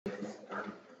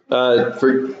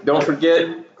Don't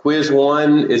forget, quiz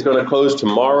 1 is going to close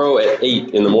tomorrow at 8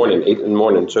 in the morning. 8 in the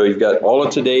morning. So you've got all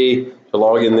of today to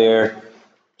log in there.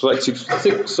 So like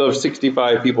 6 of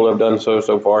 65 people have done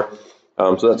so far.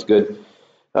 So that's good.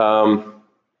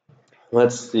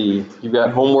 Let's see. You've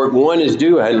got homework 1 is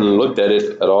due. I hadn't looked at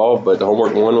it at all, but the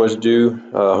homework 1 was due.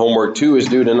 Homework 2 is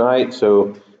due tonight.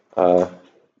 So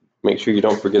make sure you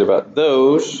don't forget about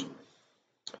those.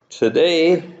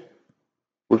 Today,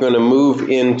 we're going to move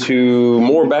into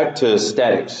more back to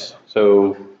statics.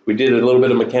 So we did a little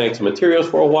bit of mechanics and materials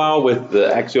for a while with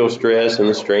the axial stress and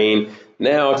the strain.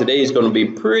 Now today is going to be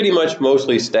pretty much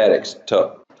mostly statics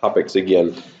topics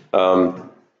again.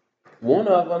 One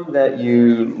of them that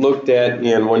you looked at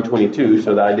in 122,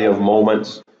 so the idea of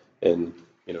moments and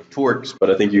torques,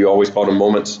 but I think you always call them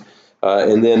moments.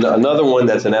 And then another one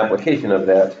that's an application of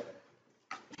that,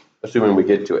 assuming we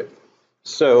get to it.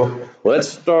 So let's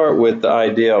start with the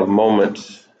idea of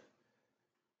moments.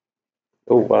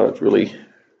 Oh wow, it's really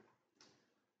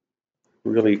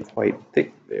quite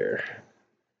thick there.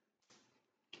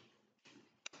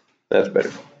 That's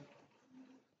better.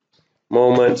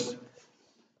 Moments,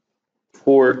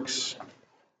 torques.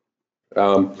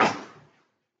 We're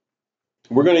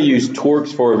going to use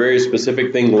torques for a very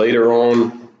specific thing later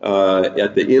on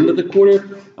at the end of the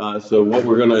quarter. So what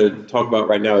we're going to talk about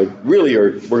right now really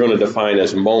we're going to define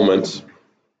as moments.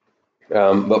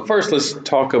 But first, let's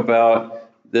talk about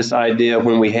this idea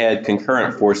when we had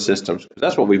concurrent force systems.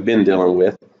 That's what we've been dealing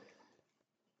with.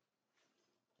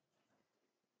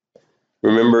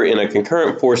 Remember, in a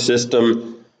concurrent force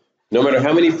system, no matter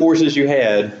how many forces you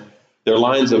had, their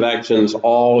lines of actions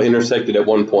all intersected at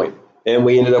one point. And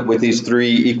we ended up with these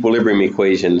 3 equilibrium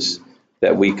equations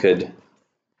that we could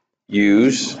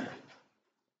use.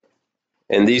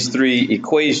 And these 3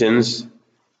 equations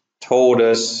told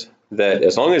us that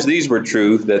as long as these were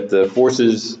true, that the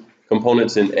forces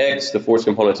components in X, the force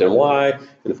components in Y, and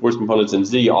the force components in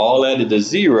Z all added to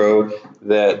 0,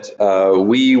 that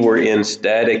we were in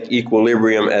static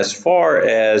equilibrium as far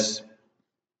as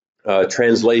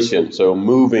translation, so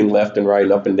moving left and right,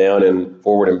 up and down, and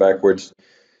forward and backwards.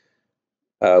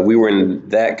 We were in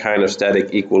that kind of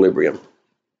static equilibrium.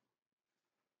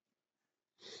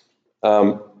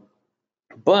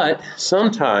 But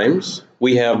sometimes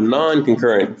we have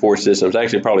non-concurrent force systems.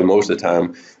 Actually, probably most of the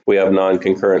time, we have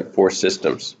non-concurrent force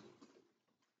systems.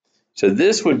 So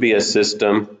this would be a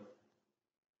system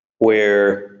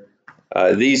where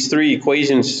these 3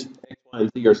 equations, X, Y,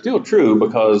 and Z, are still true,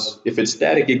 because if it's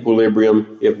static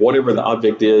equilibrium, if whatever the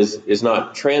object is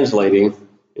not translating,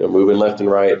 moving left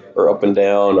and right, or up and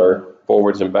down, or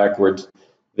forwards and backwards,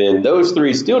 then those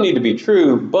 3 still need to be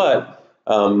true, but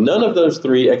none of those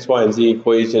 3 X, Y, and Z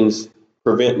equations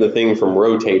prevent the thing from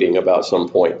rotating about some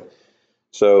point.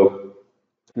 So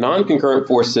non-concurrent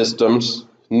force systems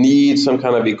need some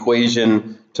kind of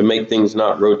equation to make things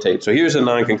not rotate. So here's a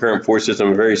non-concurrent force system,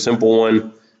 a very simple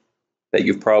one that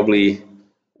you've probably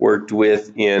worked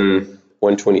with in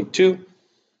 122.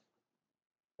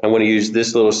 I'm going to use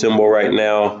this little symbol right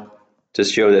now to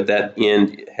show that that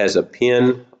end has a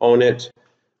pin on it,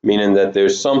 meaning that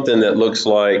there's something that looks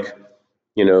like,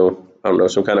 I don't know,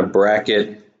 some kind of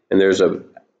bracket, and there's a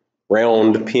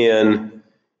round pin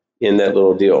in that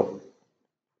little deal.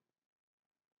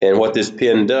 And what this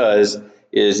pin does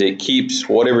is it keeps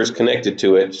whatever's connected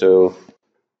to it, so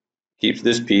keeps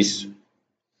this piece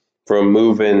from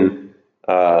moving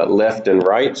left and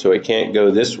right, so it can't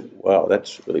go this. Wow,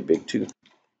 that's really big too.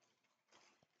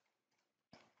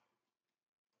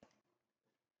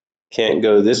 Can't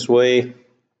go this way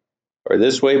or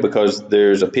this way because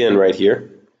there's a pin right here.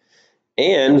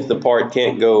 And the part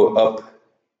can't go up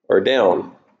or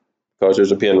down because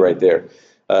there's a pin right there.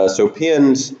 So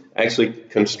pins actually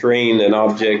constrain an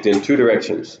object in 2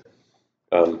 directions,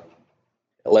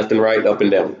 left and right, up and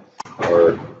down,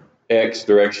 or X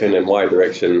direction and Y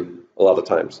direction a lot of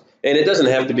times. And it doesn't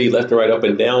have to be left and right, up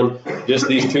and down. Just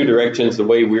these 2 directions, the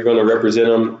way we're going to represent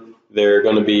them, they're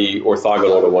going to be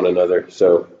orthogonal to one another.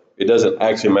 So it doesn't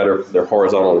actually matter if they're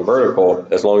horizontal and vertical,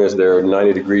 as long as they're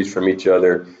 90 degrees from each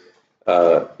other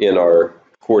in our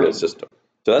coordinate system.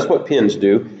 So that's what pins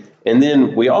do. And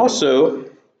then we also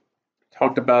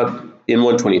talked about in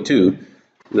 122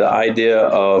 the idea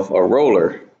of a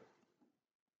roller.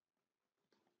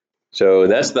 So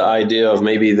that's the idea of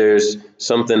maybe there's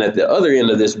something at the other end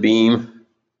of this beam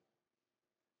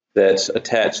that's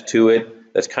attached to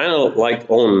it, that's kind of like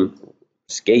on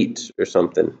skates or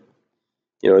something.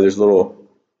 There's little,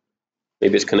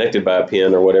 maybe it's connected by a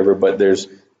pin or whatever, but there's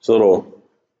little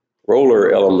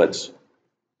roller elements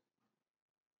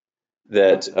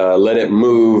that let it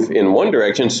move in one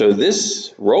direction. So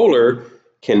this roller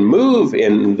can move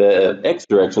in the x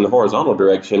direction, the horizontal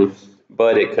direction,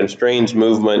 but it constrains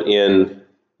movement in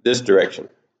this direction.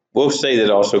 We'll say that it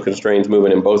also constrains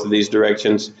movement in both of these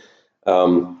directions,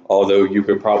 although you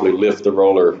could probably lift the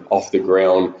roller off the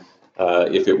ground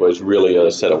if it was really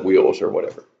a set of wheels or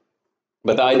whatever.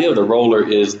 But the idea of the roller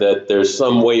is that there's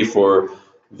some way for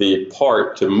the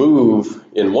part to move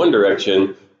in one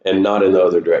direction and not in the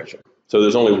other direction. So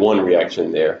there's only one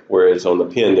reaction there, whereas on the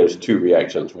pin there's two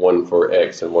reactions, one for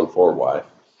X and one for Y.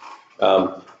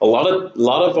 A lot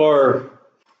of our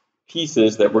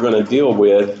pieces that we're going to deal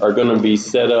with are going to be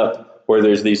set up where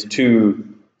there's these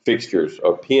two fixtures,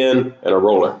 a pin and a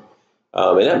roller.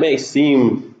 And that may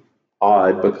seem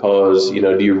odd because, you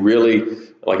know, do you really,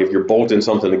 like if you're bolting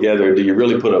something together, do you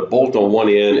really put a bolt on one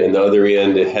end and the other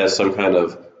end it has some kind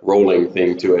of rolling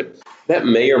thing to it? That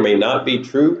may or may not be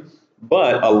true,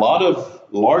 but a lot of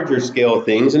larger scale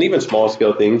things and even small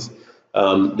scale things,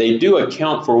 they do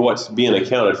account for what's being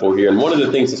accounted for here. And one of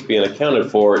the things that's being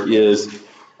accounted for is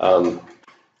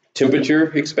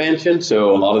temperature expansion.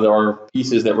 So a lot of our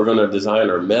pieces that we're going to design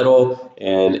are metal,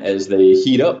 and as they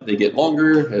heat up, they get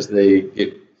longer. As they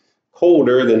get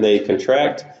colder, then they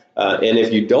contract. And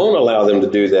if you don't allow them to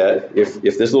do that,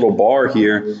 if this little bar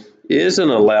here isn't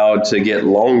allowed to get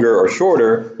longer or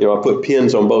shorter, you know, I put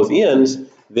pins on both ends,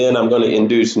 then I'm going to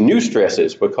induce new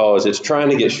stresses because it's trying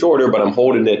to get shorter, but I'm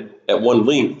holding it at one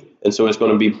length, and so it's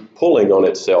going to be pulling on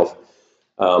itself.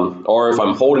 Or if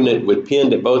I'm holding it with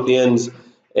pinned at both ends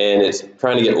and it's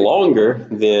trying to get longer,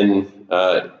 then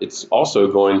it's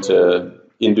also going to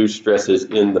induce stresses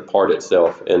in the part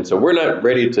itself. And so we're not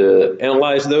ready to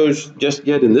analyze those just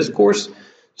yet in this course.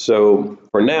 So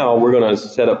for now, we're going to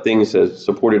set up things as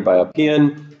supported by a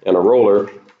pin and a roller.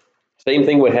 Same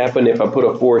thing would happen if I put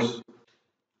a force,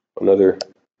 another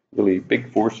really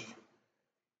big force.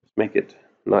 Let's make it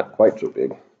not quite so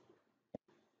big.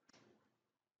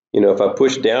 You know, if I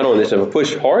push down on this, if I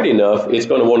push hard enough, it's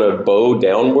going to want to bow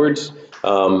downwards,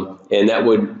 and that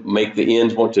would make the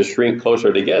ends want to shrink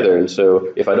closer together. And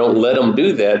so if I don't let them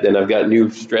do that, then I've got new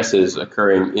stresses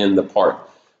occurring in the part.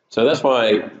 So that's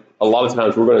why a lot of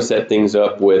times we're going to set things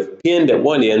up with pinned at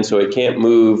one end so it can't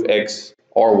move X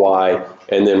or Y,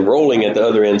 and then rolling at the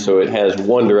other end so it has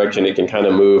one direction it can kind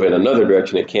of move and another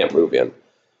direction it can't move in.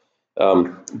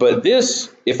 But this,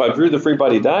 if I drew the free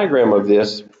body diagram of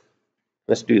this,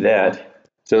 let's do that.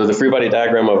 So the free body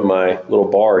diagram of my little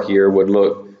bar here would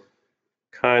look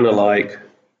kind of like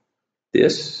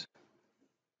this.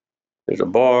 There's a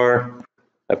bar,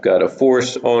 I've got a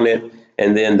force on it,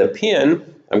 and then the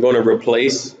pin, I'm going to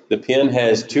replace, the pin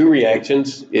has two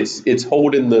reactions. It's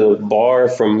holding the bar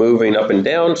from moving up and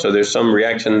down, so there's some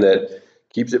reaction that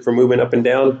keeps it from moving up and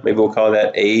down. Maybe we'll call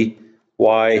that A,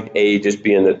 Y, A just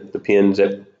being the pin's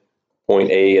at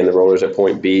point A and the roller's at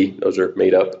point B. Those are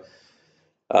made up.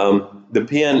 The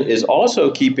pin is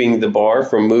also keeping the bar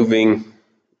from moving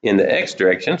in the X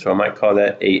direction, so I might call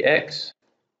that AX.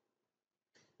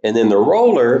 And then the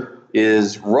roller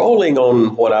is rolling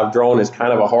on what I've drawn as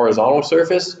kind of a horizontal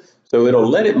surface, so it'll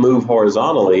let it move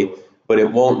horizontally, but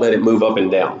it won't let it move up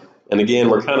and down. And again,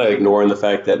 we're kind of ignoring the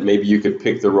fact that maybe you could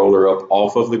pick the roller up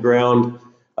off of the ground,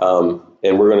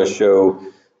 and we're going to show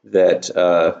that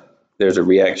there's a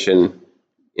reaction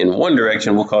in one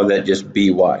direction. We'll call that just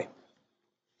BY.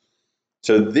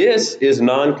 So this is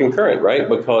non-concurrent, right?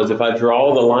 Because if I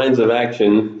draw the lines of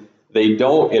action, they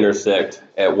don't intersect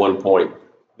at one point.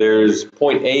 There's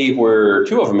point A where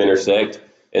two of them intersect,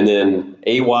 and then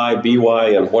AY, BY,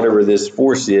 and whatever this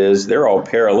force is, they're all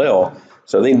parallel.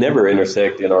 So they never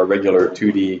intersect in our regular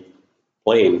 2D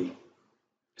plane.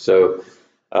 So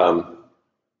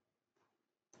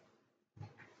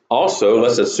also,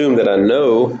 let's assume that I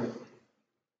know,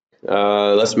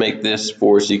 let's make this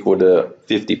force equal to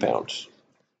 50 pounds.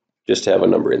 Just to have a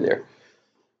number in there.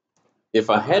 If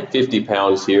I had 50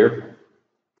 pounds here,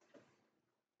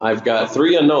 I've got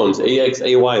three unknowns, AX,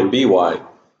 AY, and BY.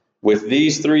 With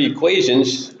these three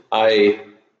equations, I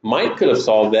could have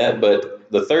solved that,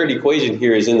 but the third equation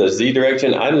here is in the Z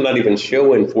direction. I'm not even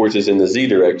showing forces in the Z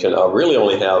direction. I really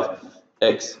only have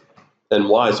X and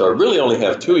Y, so I really only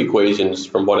have two equations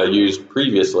from what I used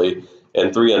previously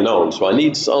and three unknowns. So I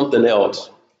need something else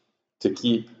to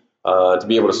keep to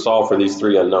be able to solve for these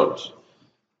three unknowns.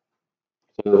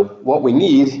 So what we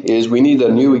need is we need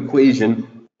a new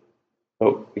equation.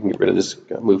 Oh, we can get rid of this,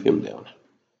 move him down.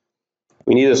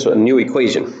 We need a new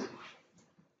equation.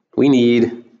 We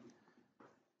need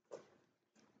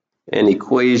an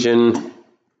equation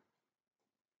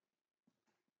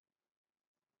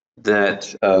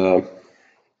that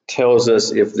tells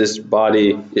us if this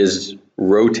body is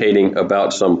rotating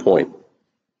about some point.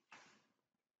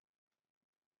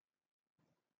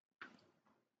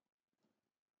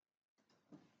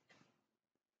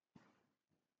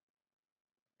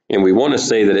 And we want to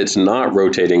say that it's not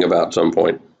rotating about some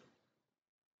point.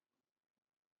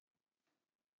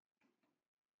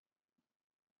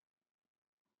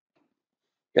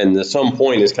 And the some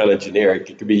point is kind of generic.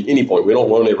 It could be any point. We don't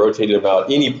want it rotating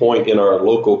about any point in our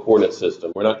local coordinate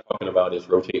system. We're not talking about it's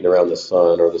rotating around the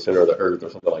sun or the center of the earth or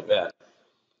something like that.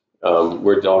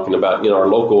 We're talking about in our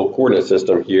local coordinate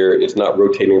system here, it's not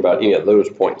rotating about any of those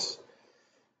points.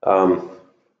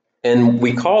 And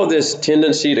we call this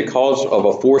tendency to cause of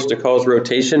a force to cause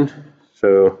rotation.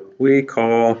 So we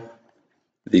call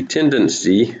the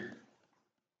tendency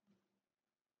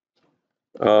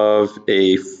of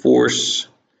a force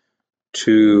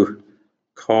to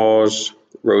cause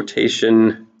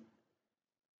rotation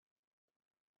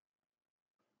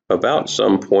about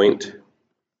some point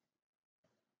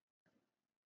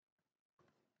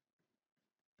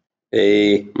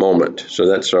a moment. So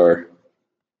that's our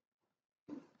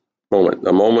moment.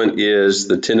 A moment is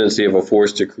the tendency of a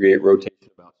force to create rotation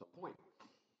about some point.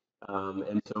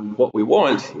 And so what we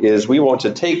want is we want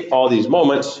to take all these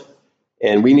moments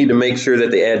and we need to make sure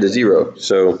that they add to zero.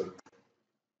 So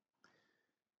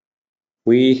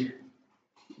we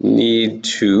need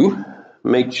to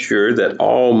make sure that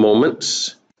all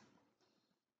moments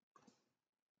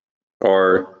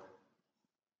are,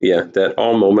 that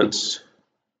all moments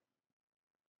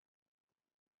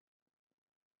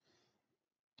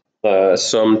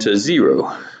sum to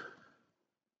zero.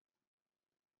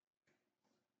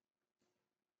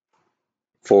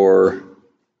 For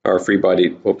our free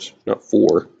body,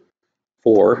 for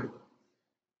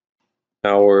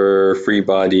our free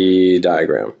body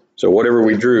diagram. So whatever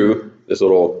we drew, this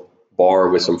little bar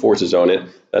with some forces on it,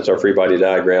 that's our free body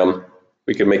diagram.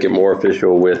 We can make it more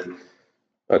official with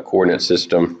a coordinate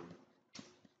system,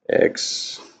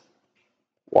 X,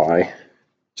 Y,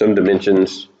 some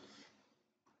dimensions,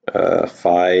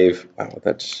 5, wow,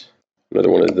 that's another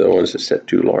one of the ones that's set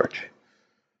too large.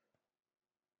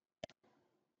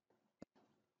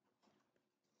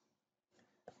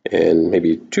 And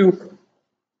maybe 2.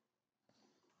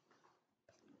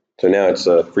 So now it's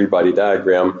a free body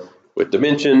diagram with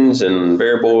dimensions and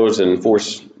variables and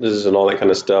forces and all that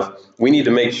kind of stuff. We need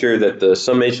to make sure that the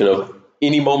summation of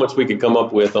any moments we could come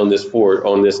up with on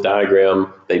this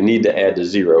diagram, they need to add to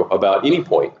zero about any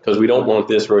point, because we don't want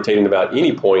this rotating about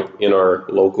any point in our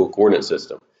local coordinate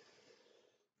system.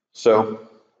 So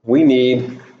we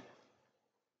need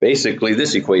basically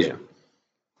this equation.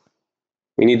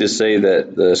 We need to say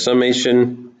that the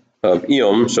summation of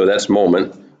m, so that's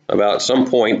moment, about some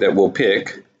point that we'll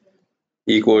pick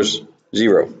equals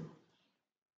 0.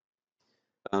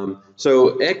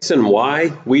 So x and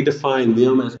y, we define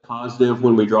them as positive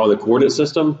when we draw the coordinate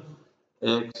system.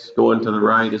 X going to the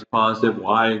right is positive,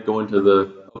 y going to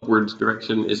the upwards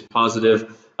direction is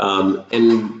positive.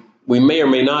 And we may or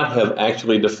may not have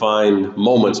actually defined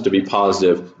moments to be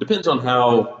positive. Depends on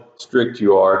how strict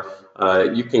you are.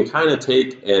 You can kind of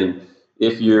take, and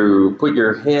if you put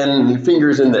your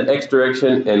fingers in the x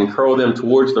direction and curl them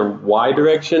towards the y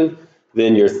direction,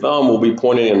 then your thumb will be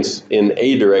pointing in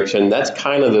a direction. That's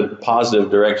kind of the positive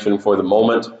direction for the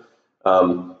moment.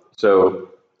 So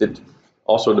it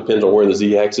also depends on where the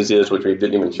z-axis is, which we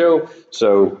didn't even show.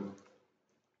 So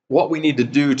what we need to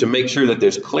do to make sure that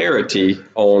there's clarity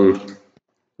on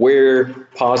where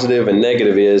positive and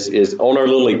negative is on our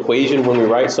little equation when we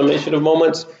write summation of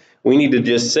moments, we need to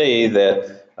just say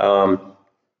that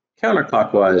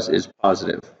counterclockwise is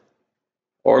positive.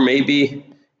 Or maybe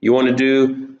you want to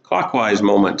do clockwise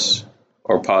moments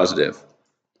are positive.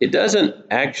 It doesn't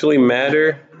actually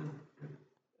matter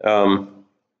when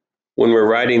we're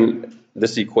writing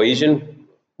this equation.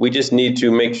 We just need to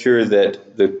make sure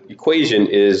that the equation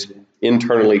is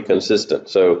internally consistent.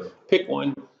 So pick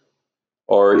one,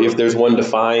 or if there's one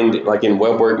defined, like in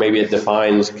web work, maybe it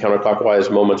defines counterclockwise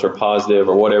moments are positive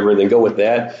or whatever, then go with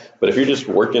that. But if you're just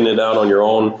working it out on your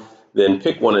own, then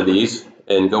pick one of these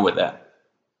and go with that.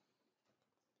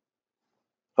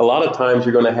 A lot of times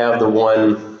you're going to have the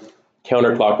one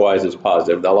counterclockwise is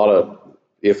positive.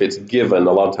 If it's given,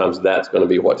 a lot of times that's going to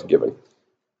be what's given,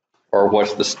 or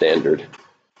what's the standard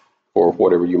for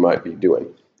whatever you might be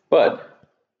doing. But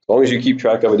as long as you keep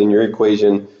track of it in your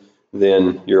equation,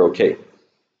 then you're okay.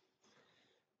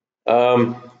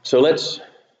 So let's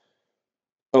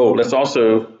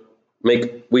also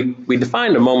make, we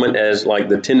defined a moment as like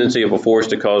the tendency of a force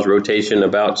to cause rotation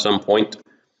about some point.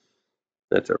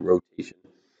 That's a rotation.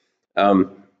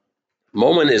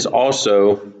 Moment is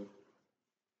also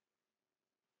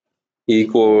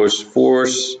equals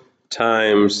force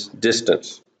times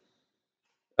distance.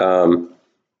 And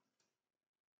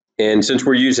since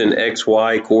we're using x,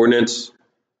 y coordinates,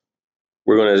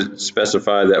 we're going to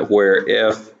specify that where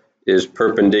F is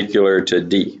perpendicular to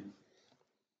D.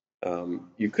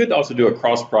 You could also do a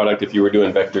cross product if you were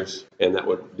doing vectors, and that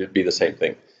would be the same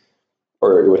thing,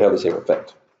 or it would have the same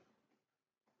effect.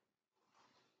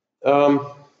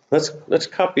 Let's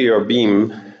copy our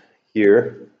beam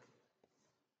here,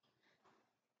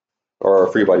 or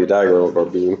our free body diagram of our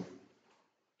beam.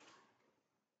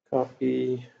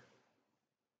 Copy.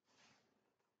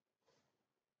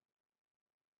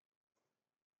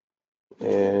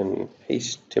 And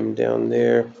paste him down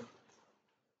there.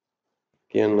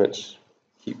 Again, let's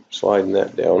keep sliding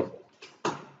that down.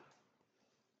 All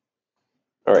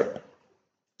right.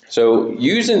 So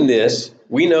using this,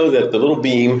 we know that the little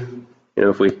beam,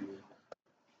 if we,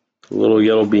 little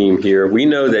yellow beam here, we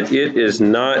know that it is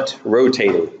not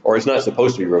rotating, or it's not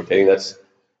supposed to be rotating. That's,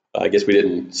 I guess we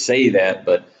didn't say that,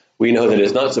 but we know that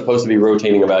it's not supposed to be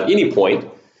rotating about any point.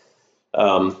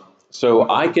 So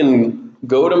I can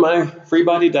go to my free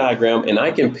body diagram and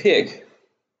I can pick,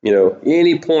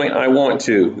 any point I want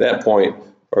to, that point,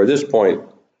 or this point,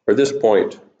 or this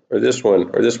point, or this one,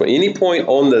 or this one. Any point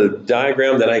on the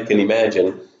diagram that I can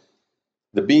imagine,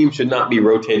 the beam should not be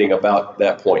rotating about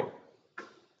that point.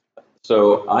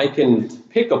 So I can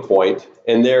pick a point,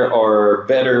 and there are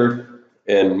better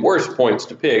and worse points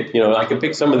to pick. I can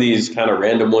pick some of these kind of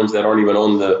random ones that aren't even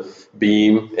on the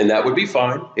beam, and that would be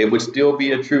fine. It would still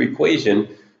be a true equation,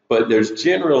 but there's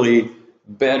generally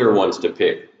better ones to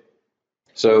pick.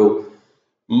 So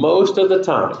most of the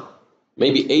time,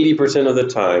 maybe 80% of the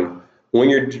time, when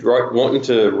you're wanting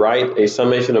to write a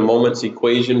summation of moments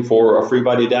equation for a free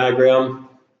body diagram,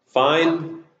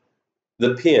 find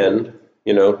the pin.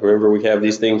 Remember we have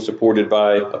these things supported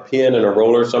by a pin and a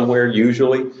roller somewhere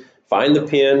usually. Find the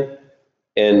pin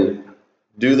and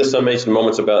do the summation of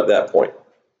moments about that point.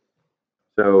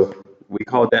 So we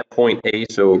call that point A.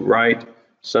 So write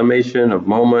summation of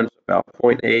moments about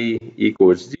point A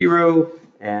equals 0,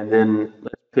 and then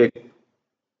let's pick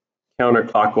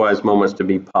counterclockwise moments to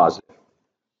be positive.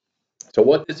 So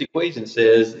what this equation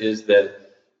says is that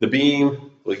the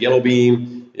beam, the yellow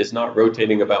beam, is not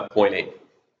rotating about point A.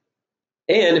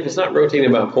 And if it's not rotating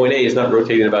about point A, it's not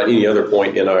rotating about any other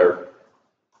point in our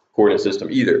coordinate system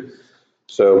either.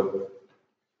 So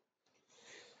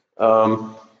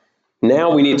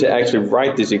now we need to actually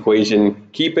write this equation,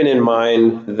 keeping in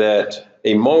mind that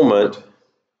a moment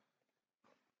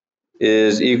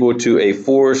is equal to a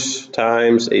force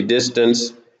times a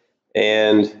distance,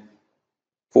 and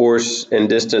force and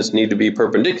distance need to be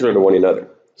perpendicular to one another.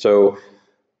 So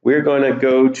we're going to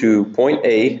go to point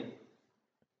A,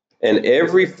 and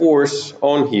every force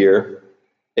on here,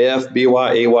 F,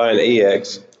 BY, AY, and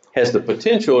AX, has the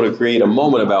potential to create a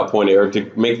moment about point A, or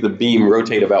to make the beam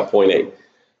rotate about point A.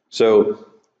 So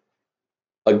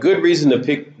a good reason to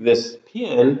pick this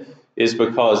pin is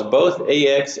because both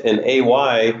AX and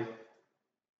AY,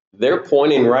 they're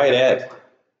pointing right at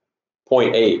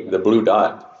point A, the blue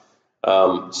dot.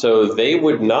 So they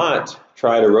would not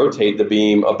try to rotate the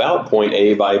beam about point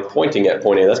A by pointing at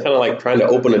point A. That's kind of like trying to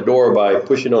open a door by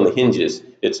pushing on the hinges.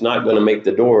 It's not going to make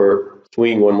the door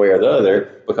swing one way or the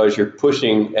other because you're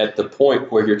pushing at the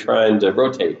point where you're trying to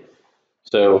rotate.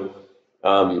 So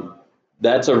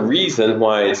that's a reason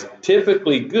why it's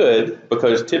typically good,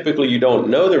 because typically you don't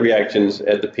know the reactions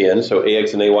at the pin. So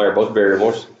AX and AY are both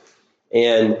variables,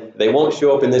 and they won't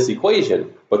show up in this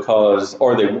equation because,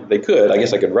 or they could, I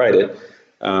guess I could write it.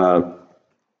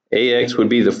 AX would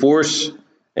be the force,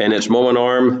 and its moment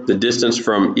arm, the distance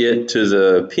from it to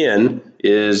the pin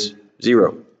is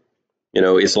 0.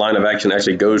 Its line of action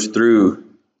actually goes through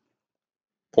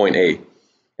point A.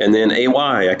 And then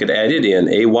AY, I could add it in.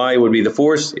 AY would be the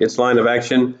force, its line of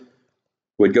action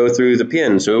would go through the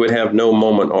pin, so it would have no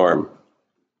moment arm.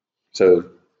 So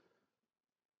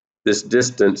this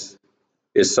distance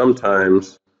is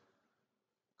sometimes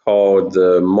called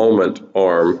the moment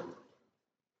arm.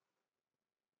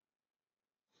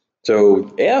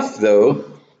 So F, though,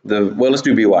 well, let's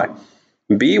do BY.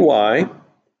 BY,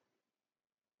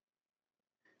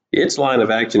 its line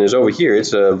of action is over here.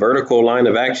 It's a vertical line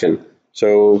of action.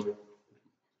 So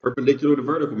perpendicular to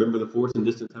vertical, remember the force and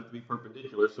distance have to be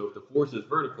perpendicular. So if the force is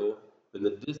vertical, then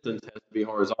the distance has to be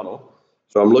horizontal.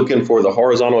 So I'm looking for the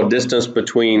horizontal distance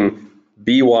between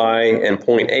BY and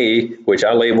point A, which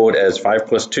I labeled as 5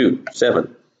 plus 2,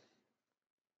 7.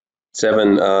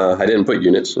 7, I didn't put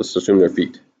units, let's assume they're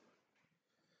feet.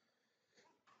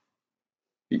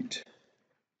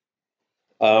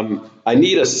 I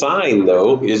need a sign,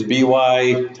 though. Is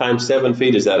BY times 7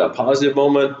 feet, is that a positive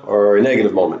moment or a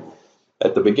negative moment?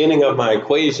 At the beginning of my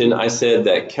equation, I said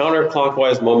that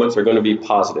counterclockwise moments are going to be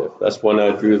positive. That's when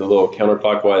I drew the little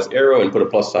counterclockwise arrow and put a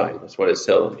plus sign. That's what it's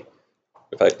telling me.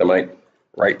 In fact, I might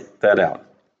write that out.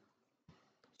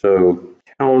 So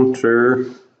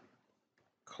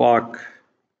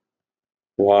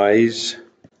counterclockwise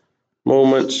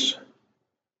moments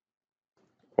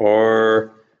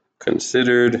are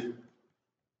considered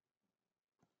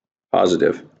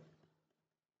positive.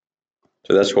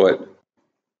 So that's what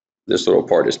this little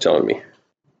part is telling me.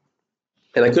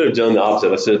 And I could have done the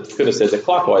opposite. Could have said that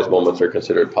clockwise moments are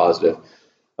considered positive.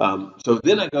 So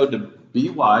then I go to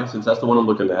BY, since that's the one I'm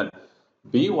looking at.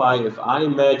 BY, if I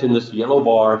imagine this yellow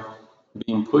bar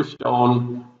being pushed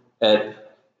on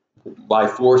by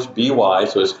force BY,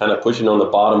 so it's kind of pushing on the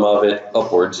bottom of it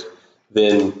upwards,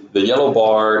 then the yellow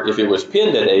bar, if it was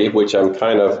pinned at A, which I'm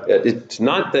kind of, it's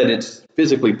not that it's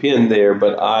physically pinned there,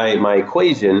 but my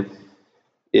equation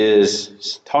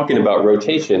is talking about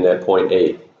rotation at point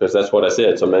A, because that's what I said.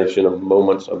 It's a mention of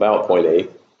moments about point A.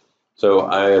 So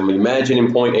I am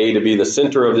imagining point A to be the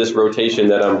center of this rotation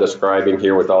that I'm describing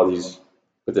here with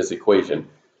this equation.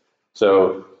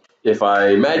 So if I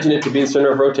imagine it to be the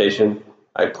center of rotation,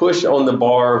 I push on the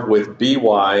bar with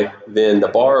BY, then the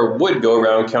bar would go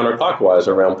around counterclockwise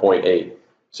around point A.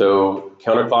 So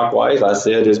counterclockwise, I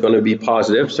said, is going to be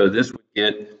positive, so this would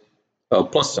get a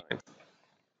plus sign.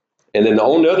 And then the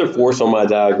only other force on my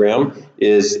diagram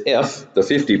is F, the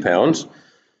 50 pounds.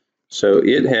 So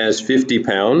it has 50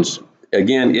 pounds.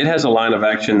 Again, it has a line of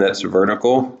action that's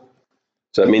vertical.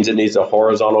 So that means it needs a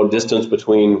horizontal distance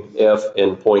between F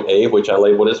and point A, which I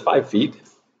labeled as 5 feet.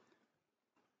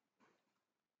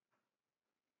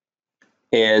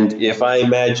 And if I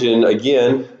imagine,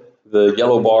 again, the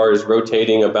yellow bar is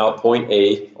rotating about point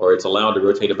A, or it's allowed to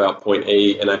rotate about point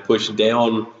A, and I push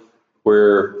down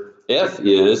where F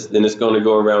is, then it's going to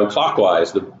go around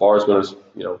clockwise. The bar is going to,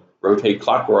 rotate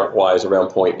clockwise around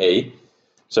point A.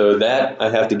 So that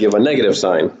I have to give a negative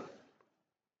sign.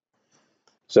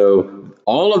 So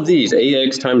all of these,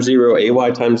 AX times 0,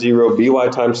 AY times 0, BY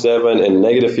times 7, and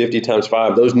negative 50 times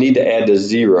 5, those need to add to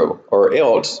 0, or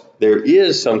else there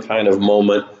is some kind of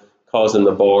moment causing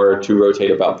the bar to rotate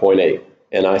about point A.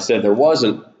 And I said there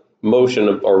wasn't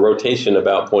motion or rotation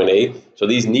about point A, so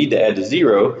these need to add to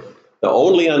 0. The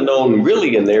only unknown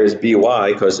really in there is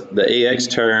BY, because the AX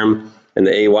term and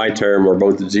the AY term are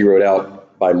both zeroed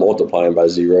out by multiplying by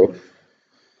 0.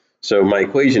 So my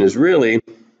equation is really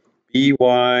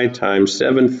BY times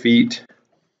 7 feet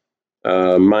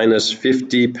minus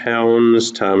 50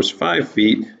 pounds times 5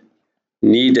 feet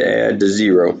need to add to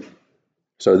 0.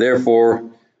 So therefore,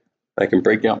 I can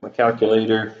break out my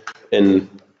calculator and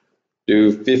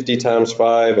do 50 times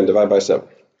 5 and divide by 7.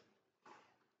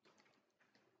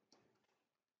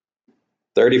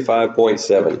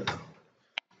 35.7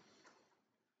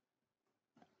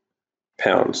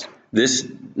 pounds. This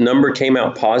number came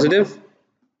out positive.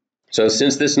 So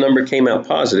since this number came out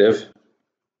positive,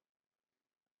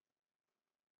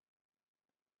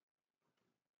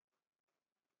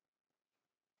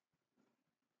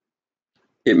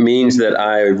 it means that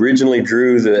I originally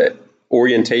drew the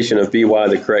orientation of BY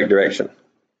the correct direction.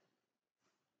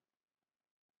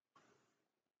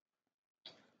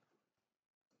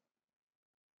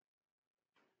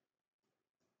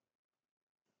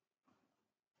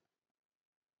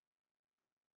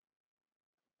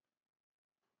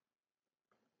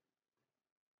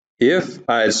 If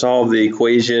I had solved the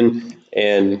equation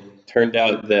and turned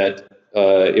out that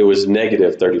it was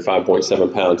negative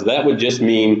 35.7 pounds, that would just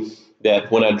mean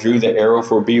that when I drew the arrow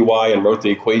for BY and wrote the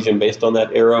equation based on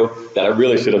that arrow, that I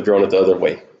really should have drawn it the other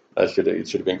way. It should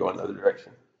have been going the other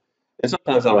direction. And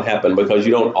sometimes that'll happen because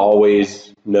you don't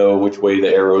always know which way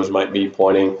the arrows might be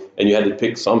pointing, and you had to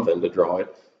pick something to draw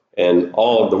it. And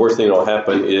the worst thing that'll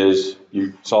happen is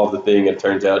you solve the thing and it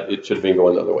turns out it should have been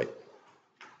going the other way.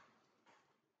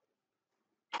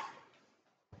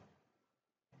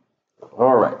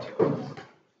 All right.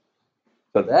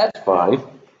 So that's fine.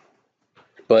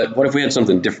 But what if we had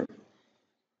something different?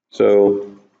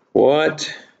 So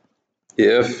what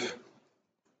if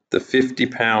the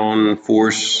 50-pound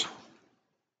force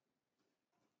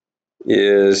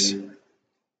is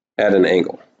at an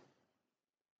angle?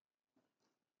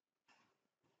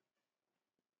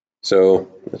 So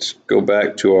let's go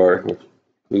back to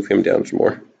move him down some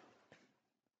more.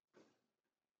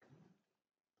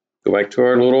 Go back to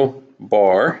our little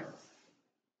bar.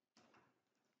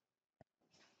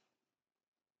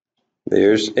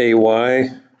 There's AY,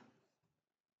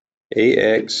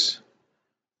 AX,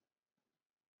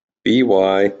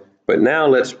 BY, but now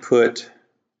let's put,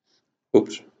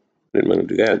 oops, didn't want to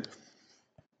do that.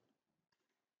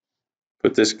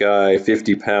 Put this guy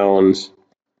 50 pounds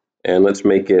and let's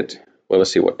make it, well,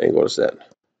 let's see what angle is that.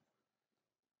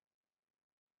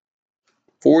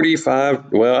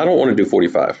 45, well, I don't want to do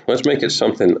 45. Let's make it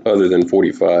something other than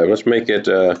 45. Let's make it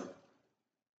 30.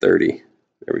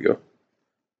 There we go.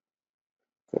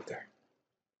 Go up there.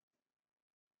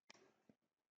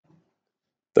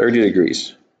 30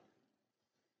 degrees.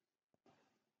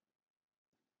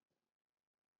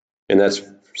 And that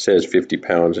says 50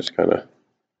 pounds. It's kind of...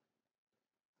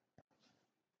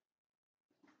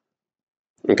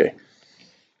 Okay.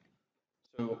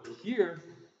 So here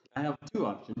I have two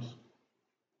options.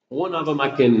 One of them I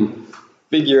can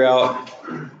figure out,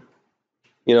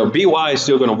 you know, By is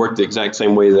still going to work the exact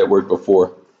same way that it worked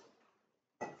before.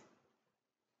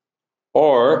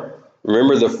 Or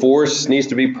remember, the force needs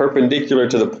to be perpendicular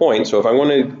to the point. So if I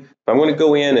want to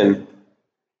go in and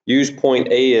use point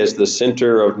A as the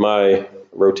center of my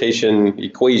rotation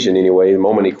equation anyway, the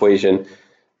moment equation,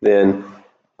 then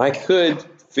I could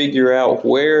figure out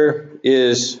where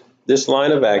is this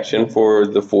line of action for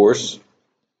the force,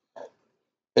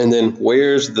 and then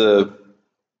where's the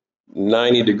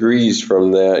 90 degrees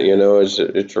from that, you know,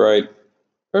 it's right,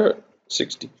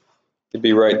 60, it'd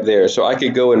be right there. So I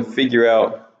could go and figure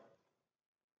out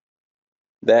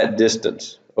that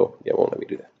distance. Oh, yeah, it won't let me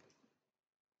do that,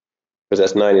 because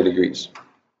that's 90 degrees.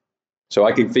 So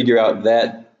I could figure out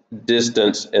that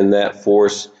distance and that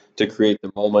force to create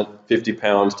the moment, 50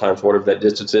 pounds times whatever that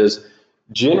distance is.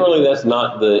 Generally, that's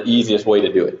not the easiest way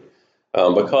to do it,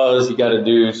 because you got to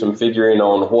do some figuring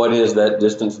on what is that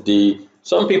distance d.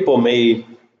 Some people may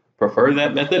prefer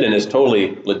that method, and it's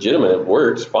totally legitimate. It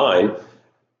works fine.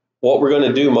 What we're going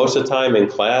to do most of the time in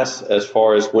class, as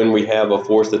far as when we have a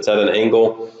force that's at an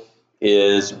angle,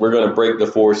 is we're going to break the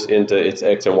force into its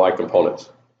x and y components.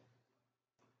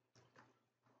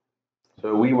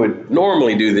 So we would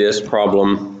normally do this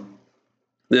problem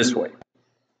this way.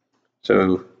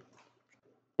 So,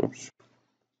 oops.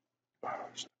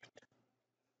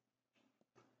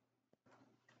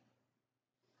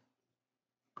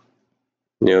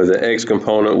 You know, the x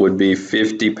component would be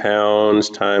 50 pounds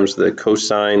times the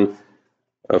cosine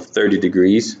of 30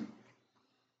 degrees.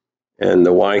 And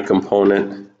the y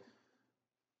component,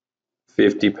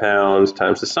 50 pounds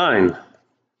times the sine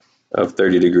of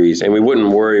 30 degrees. And we wouldn't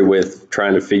worry with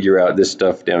trying to figure out this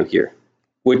stuff down here,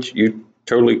 which you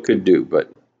totally could do,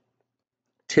 but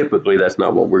typically that's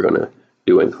not what we're going to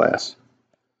do in class.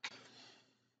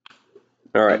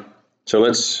 All right, so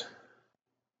let's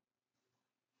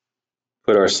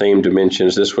put our same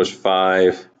dimensions. This was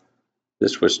 5,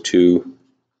 this was 2,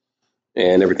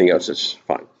 and everything else is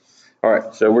fine. All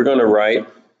right, so we're going to write,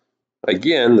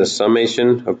 again, the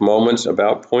summation of moments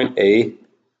about point A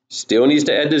still needs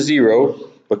to add to 0,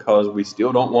 because we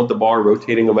still don't want the bar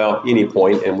rotating about any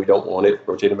point, and we don't want it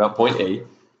rotating about point A.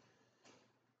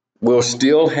 We'll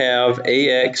still have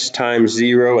AX times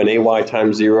 0 and AY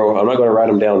times 0. I'm not going to write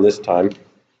them down this time.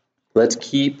 Let's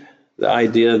keep the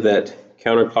idea that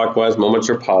counterclockwise moments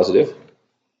are positive.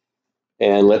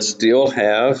 And let's still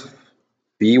have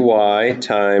By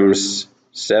times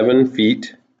 7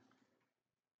 feet.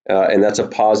 And that's a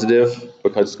positive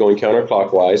because it's going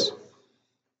counterclockwise.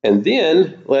 And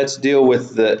then let's deal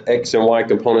with the x and y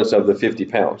components of the 50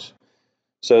 pounds.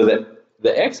 So that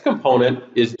the x component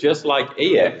is just like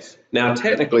AX. Now,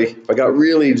 technically, if I got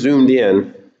really zoomed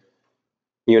in,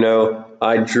 you know,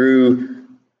 I drew,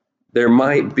 there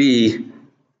might be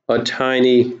a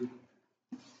tiny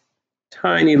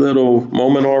little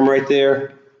moment arm right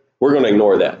there. We're going to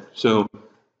ignore that. So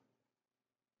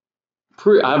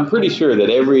I'm pretty sure that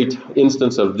every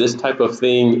instance of this type of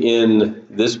thing in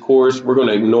this course, we're going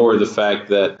to ignore the fact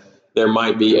that there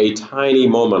might be a tiny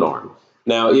moment arm.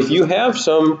 Now, if you have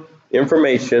some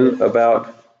information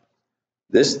about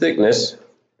this thickness,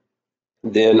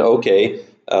 then okay,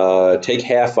 take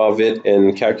half of it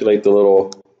and calculate the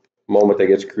little moment that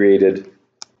gets created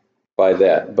by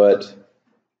that. But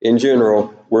in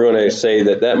general, we're going to say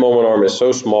that that moment arm is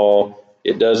so small,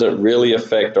 it doesn't really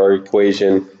affect our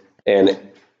equation, and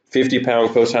 50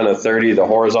 pound cosine of 30, the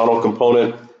horizontal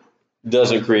component,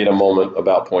 doesn't create a moment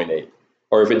about 0.8.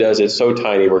 Or if it does, it's so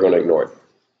tiny, we're going to ignore it.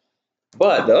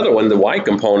 But the other one, the y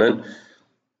component,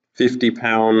 50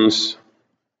 pounds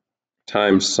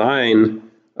times sine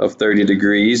of 30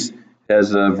 degrees,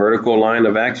 has a vertical line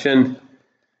of action,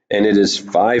 and it is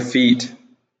 5 feet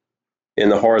in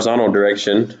the horizontal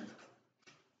direction,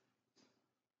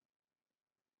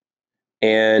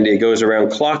 and it goes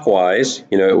around clockwise.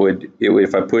 You know, it would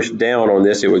if I push down on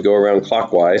this, it would go around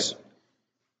clockwise.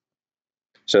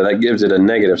 So that gives it a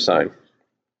negative sign.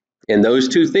 And those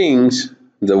two things,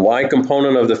 the y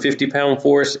component of the 50 pound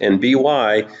force and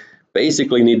By,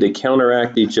 basically need to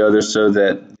counteract each other so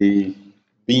that the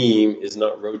beam is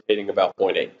not rotating about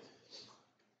 0.8.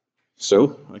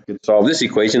 So I could solve this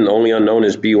equation. The only unknown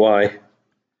is By.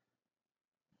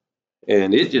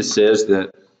 And it just says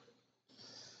that,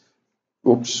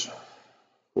 oops,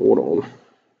 hold on.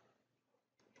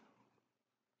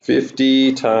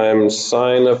 50 times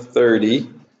sine of 30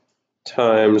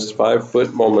 times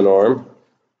 5-foot moment arm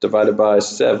divided by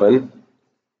 7,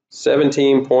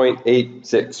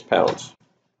 17.86 pounds.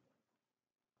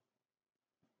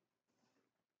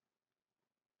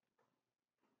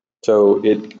 So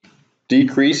it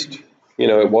decreased,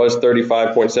 it was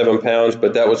 35.7 pounds,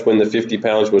 but that was when the 50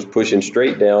 pounds was pushing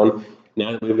straight down.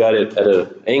 Now that we've got it at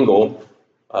an angle,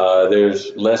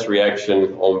 there's less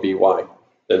reaction on By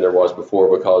than there was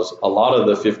before, because a lot of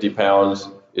the 50 pounds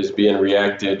is being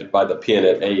reacted by the pin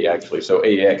at A, actually. So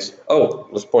AX,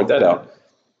 let's point that out.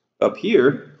 Up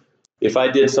here, if I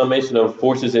did summation of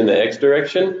forces in the X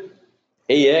direction,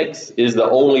 AX is the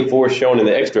only force shown in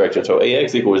the X direction. So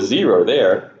AX equals 0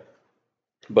 there.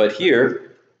 But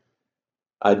here,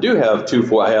 I do have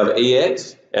I have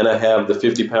AX and I have the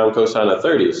 50-pound cosine of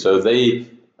 30. So they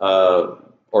are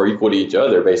equal to each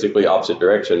other, basically opposite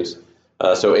directions.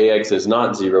 So AX is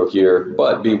not 0 here,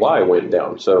 but By went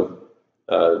down. So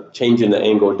changing the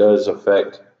angle does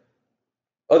affect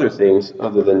other things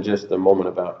other than just the moment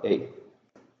about A.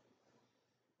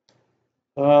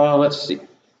 Let's see.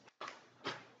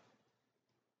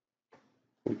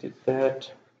 We did that.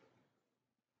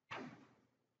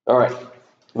 All right.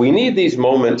 We need these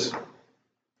moments.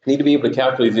 Need to be able to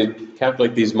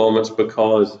calculate these moments,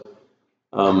 because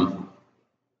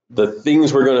the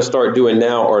things we're going to start doing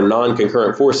now are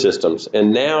non-concurrent force systems.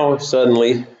 And now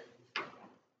suddenly,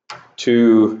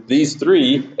 to these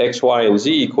three X, Y, and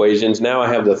Z equations, now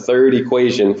I have the third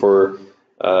equation for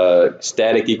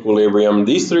static equilibrium.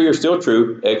 These three are still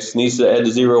true. X needs to add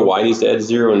to 0, Y needs to add to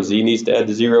 0, and Z needs to add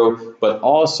to 0. But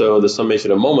also the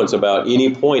summation of moments about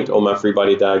any point on my free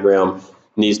body diagram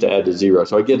needs to add to 0.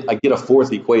 So I get a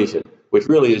fourth equation, which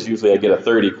really is usually I get a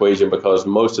third equation, because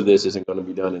most of this isn't going to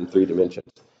be done in 3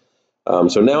 dimensions.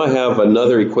 So now I have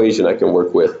another equation I can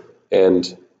work with,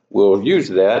 and we'll use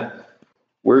that.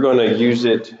 We're going to use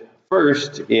it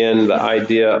first in the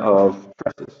idea of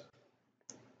trusses.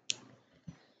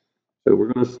 So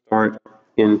we're going to start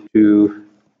into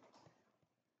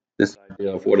this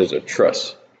idea of what is a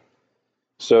truss.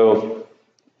 So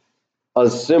a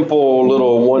simple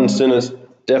little one-sentence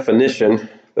definition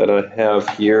that I have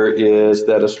here is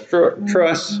that a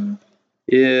truss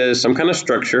is some kind of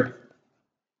structure,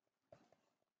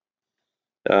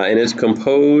 and it's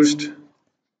composed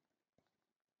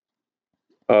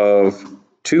of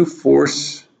 2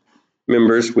 force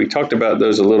members. We talked about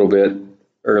those a little bit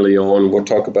early on. We'll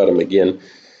talk about them again.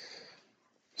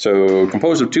 So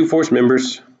composed of 2 force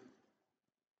members,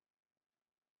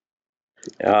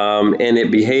 and it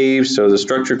behaves. So the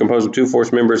structure composed of 2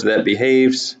 force members that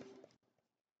behaves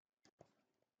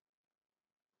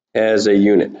as a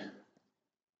unit.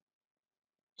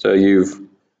 So you've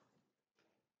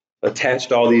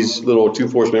attached all these little 2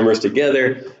 force members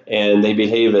together, and they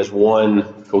behave as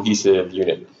one cohesive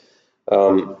unit.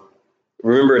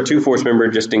 Remember a 2 force member,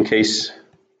 just in case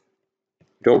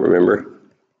you don't remember.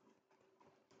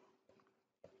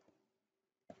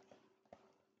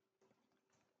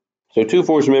 So 2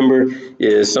 force member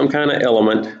is some kind of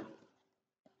element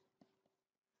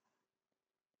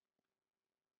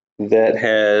that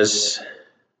has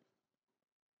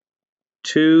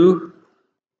 2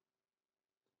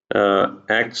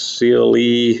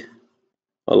 axially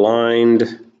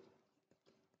aligned,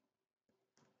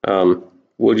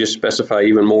 we'll just specify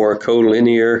even more,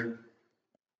 collinear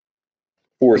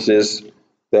forces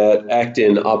that act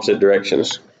in opposite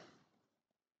directions.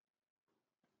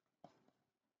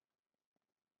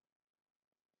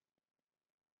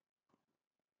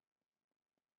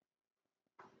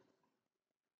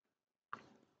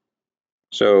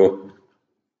 So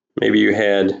maybe you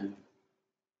had,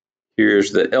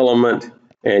 here's the element,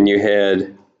 and you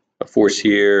had a force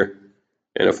here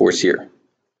and a force here.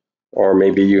 Or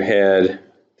maybe you had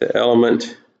the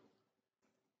element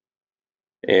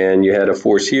and you had a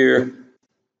force here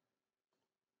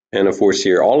and a force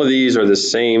here. All of these are the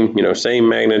same, same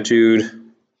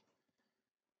magnitude,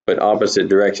 but opposite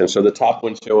direction. So the top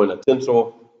one's showing a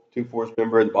tensile 2 force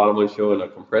member, the bottom one's showing a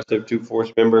compressive 2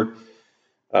 force member.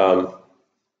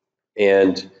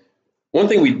 And one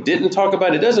thing we didn't talk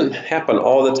about, it doesn't happen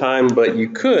all the time, but you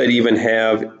could even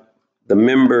have the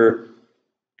member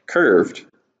curved.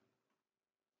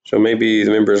 So maybe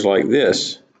the member is like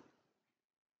this.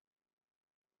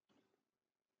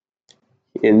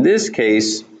 In this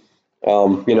case,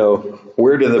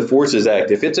 where do the forces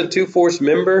act? If it's a 2 force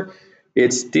member,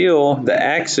 it's still, the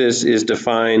axis is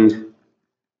defined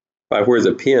by where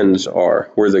the pins are,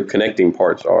 where the connecting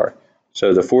parts are.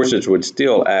 So the forces would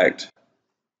still act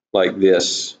like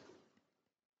this,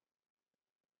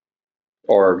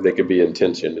 or they could be in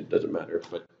tension, it doesn't matter.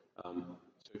 But so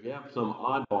if you have some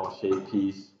oddball shaped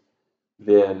piece,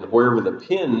 then wherever the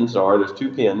pins are, there's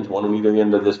two pins, one on either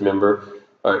end of this member.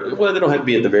 Well, they don't have to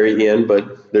be at the very end,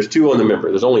 but there's two on the member.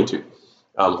 There's only two.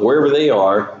 Wherever they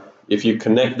are, if you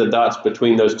connect the dots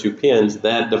between those two pins,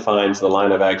 that defines the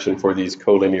line of action for these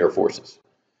collinear forces.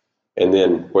 And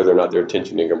then whether or not they're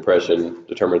tension and compression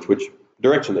determines which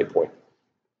direction they point.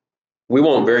 We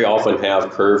won't very often have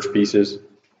curved pieces,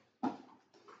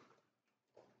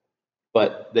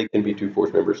 but they can be two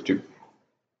force members too.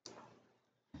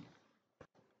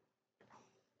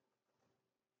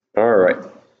 All right.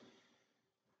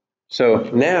 So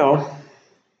now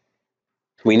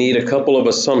we need a couple of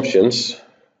assumptions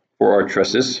for our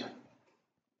trusses.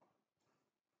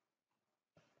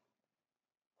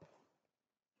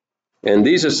 And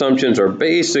these assumptions are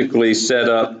basically set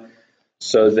up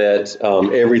so that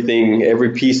every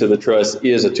piece of the truss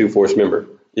is a two-force member.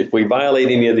 If we violate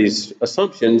any of these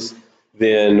assumptions,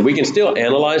 then we can still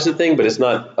analyze the thing, but it's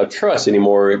not a truss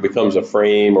anymore. It becomes a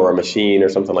frame or a machine or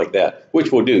something like that,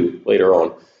 which we'll do later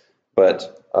on.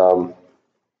 But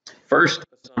first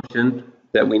assumption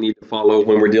that we need to follow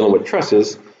when we're dealing with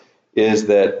trusses is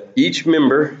that each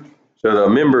member, so the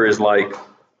member is like,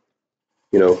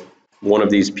 one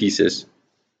of these pieces.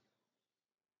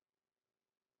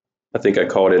 I think I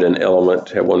called it an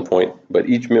element at one point, but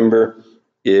each member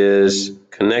is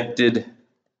connected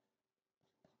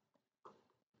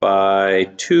by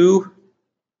two,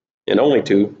 and only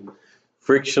two,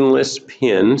 frictionless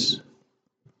pins.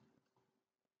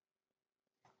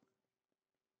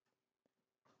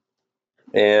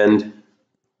 And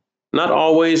not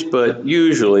always, but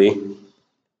usually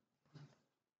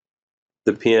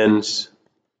the pins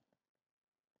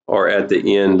are at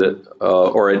the end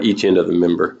or at each end of the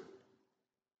member.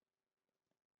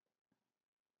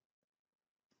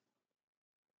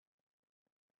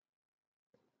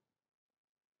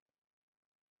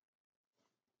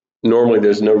 Normally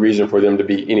there's no reason for them to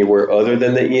be anywhere other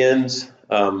than the ends,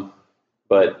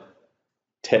 but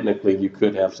technically you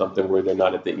could have something where they're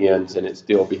not at the ends and it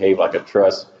still behave like a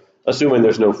truss, assuming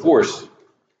there's no force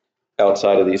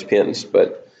outside of these pins.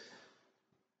 But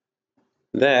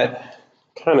that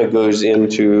kind of goes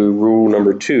into rule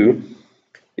number 2,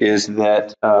 is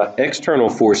that external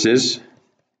forces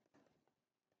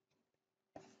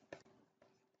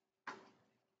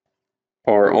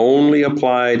are only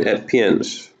applied at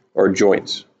pins or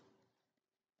joints.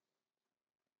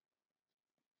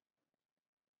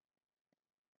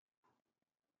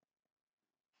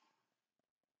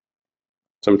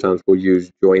 Sometimes we'll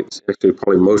use joints. Actually,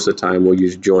 probably most of the time we'll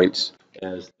use joints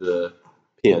as the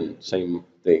pin, same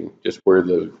thing, just where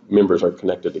the members are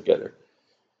connected together.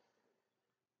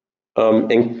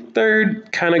 And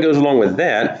third kind of goes along with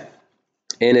that,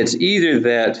 and it's either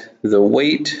that the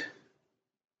weight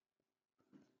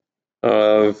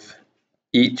of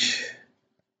each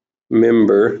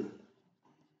member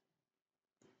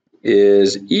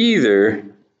is either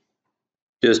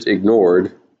just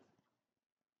ignored,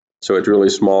 so it's really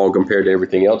small compared to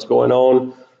everything else going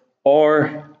on,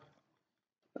 or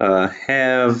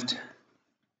halved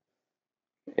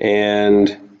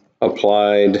and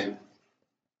applied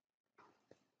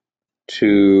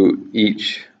to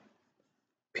each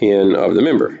pin of the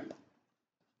member.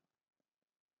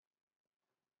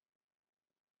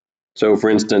 So for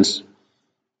instance,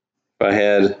 if I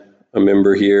had a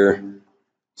member here,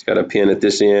 it's got a pin at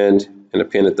this end and a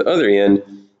pin at the other end,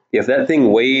 if that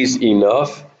thing weighs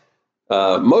enough,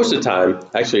 most of the time,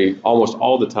 actually almost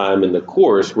all the time in the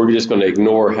course, we're just going to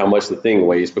ignore how much the thing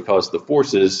weighs because the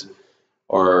forces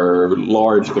are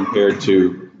large compared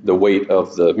to the weight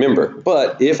of the member.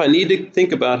 But if I need to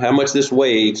think about how much this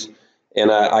weighs,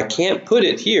 and I can't put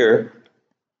it here,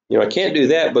 I can't do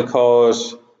that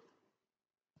because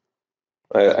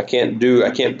I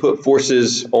can't put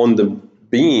forces on the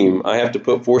beam. I have to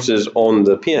put forces on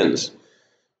the pins.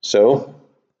 So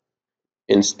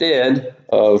instead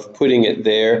of putting it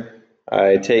there,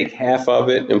 I take half of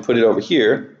it and put it over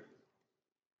here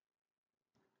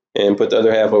and put the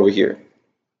other half over here.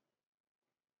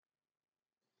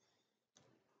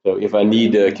 So if I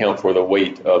need to account for the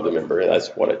weight of the member, that's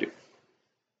what I do.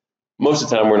 Most of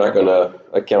the time we're not going to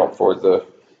account for the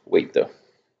weight though.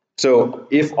 So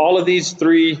if all of these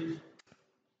three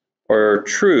are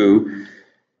true,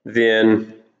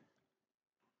 then,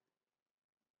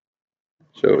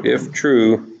 so if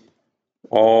true,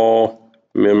 all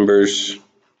members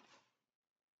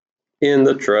in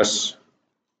the truss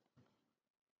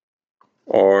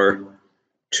are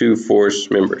two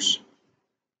force members.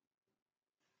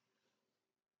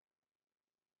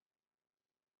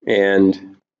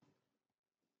 And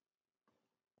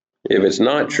if it's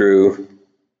not true,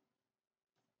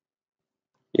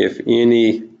 if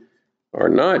any are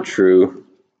not true,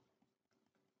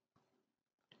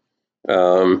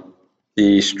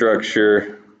 the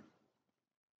structure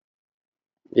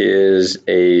is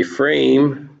a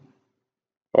frame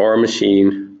or a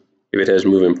machine if it has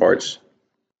moving parts.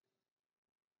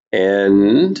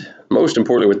 And most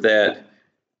importantly with that,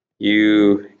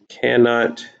 you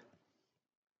cannot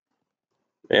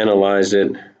analyze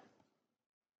it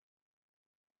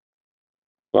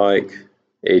like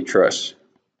a truss.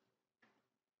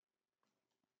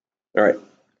 All right.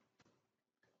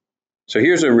 So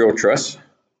here's a real truss.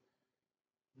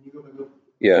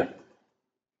 Yeah.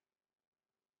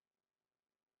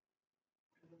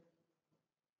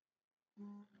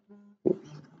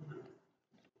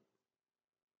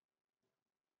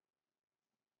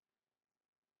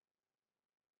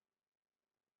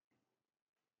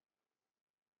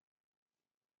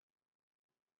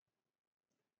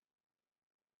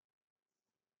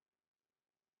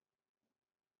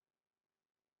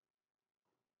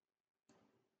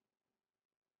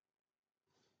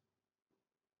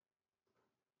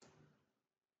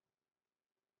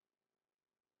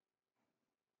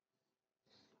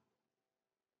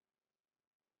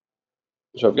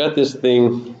 So I've got this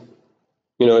thing,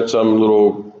 you know, it's some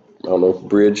little, I don't know,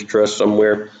 bridge truss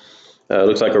somewhere.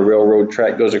 Looks like a railroad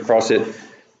track goes across it.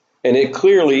 And it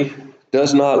clearly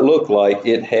does not look like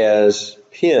it has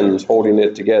pins holding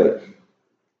it together.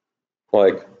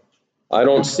 Like, I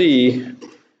don't see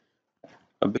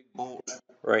a big bolt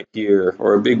right here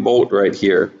or a big bolt right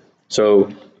here.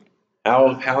 So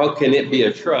how can it be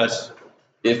a truss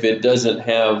if it doesn't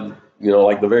have, you know,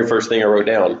 like the very first thing I wrote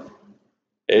down,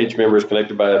 each member is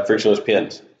connected by frictionless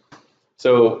pins.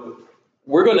 So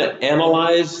we're going to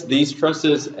analyze these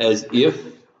trusses as if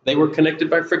they were connected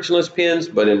by frictionless pins,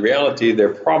 but in reality,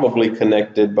 they're probably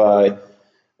connected by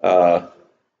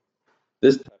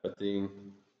this type of thing.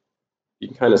 You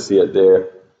can kind of see it there,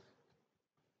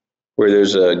 where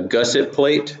there's a gusset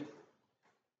plate,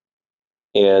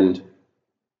 and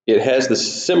it has the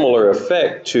similar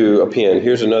effect to a pin.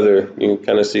 Here's another, you can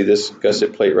kind of see this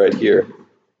gusset plate right here,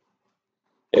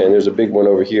 and there's a big one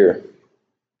over here.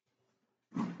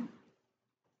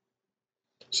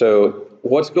 So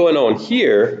what's going on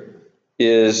here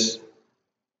is,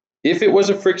 if it was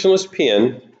a frictionless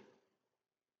pin,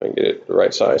 I can get it the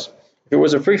right size. If it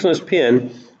was a frictionless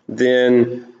pin,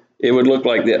 then it would look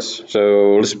like this.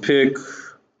 So let's pick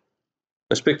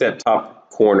that top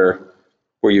corner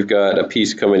where you've got a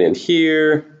piece coming in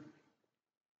here,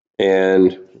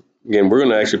 and again, we're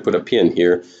going to actually put a pin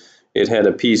here. It had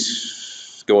a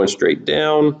piece going straight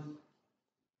down,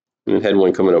 and it had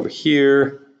one coming over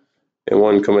here, and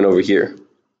one coming over here.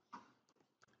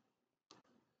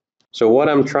 So what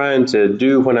I'm trying to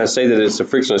do when I say that it's a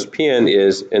frictionless pin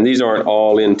is, and these aren't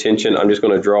all in tension, I'm just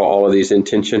going to draw all of these in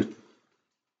tension,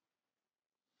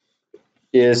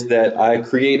 is that I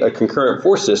create a concurrent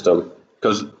force system,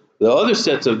 because the other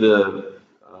sets of the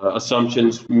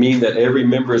assumptions mean that every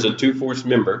member is a two-force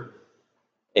member,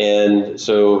 and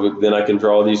so then I can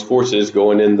draw these forces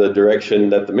going in the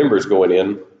direction that the member is going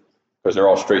in, because they're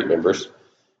all straight members,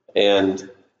 and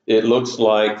it looks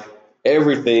like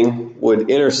everything would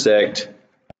intersect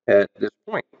at this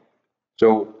point.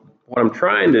 So what I'm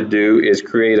trying to do is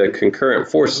create a concurrent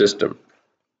force system.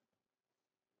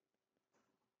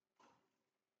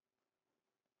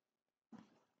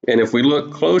 And if we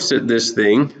look close at this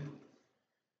thing,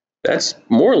 that's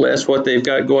more or less what they've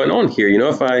got going on here. You know,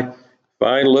 if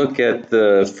I look at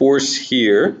the force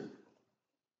here,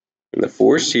 and the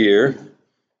force here,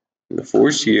 and the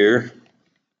force here,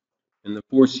 and the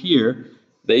force here,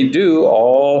 they do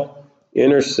all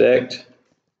intersect,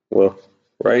 well,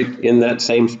 right in that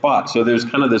same spot. So there's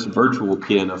kind of this virtual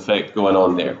pin effect going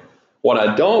on there. What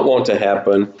I don't want to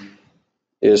happen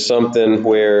is something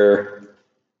where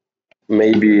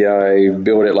maybe I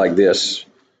build it like this.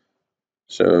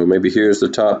 So maybe here's the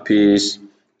top piece,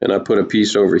 and I put a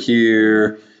piece over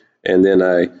here, and then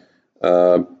I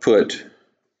put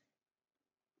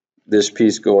this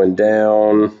piece going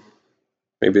down.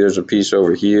 Maybe there's a piece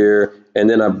over here, and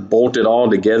then I bolt it all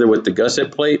together with the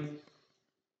gusset plate.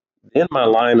 Then my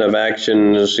line of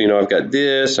actions, you know, I've got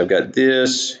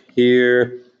this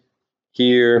here,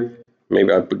 here.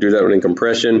 Maybe I do that one in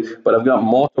compression, but I've got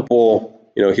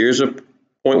multiple, you know, here's a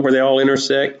point where they all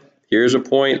intersect, here's a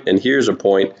point, and here's a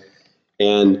point,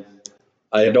 and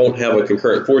I don't have a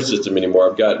concurrent force system anymore.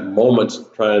 I've got moments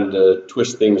trying to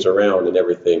twist things around and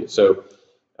everything. So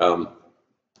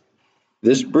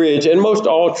This bridge, and most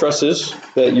all trusses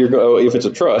that you're going, if it's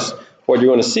a truss, what you're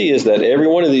going to see is that every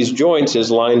one of these joints is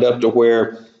lined up to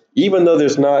where, even though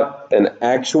there's not an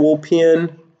actual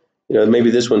pin, you know,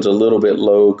 maybe this one's a little bit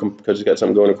low because it's got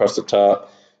something going across the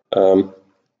top.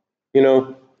 You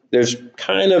know, there's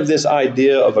kind of this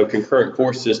idea of a concurrent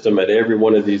force system at every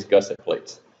one of these gusset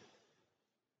plates.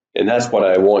 And that's what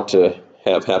I want to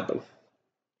have happen.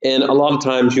 And a lot of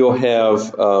times you'll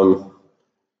have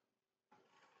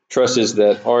trusses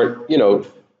that aren't, you know,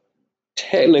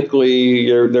 technically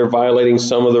they're violating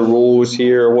some of the rules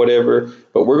here or whatever,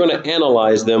 but we're going to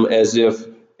analyze them as if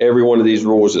every one of these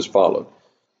rules is followed.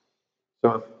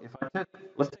 So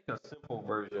let's take a simple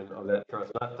version of that truss,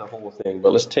 not the whole thing,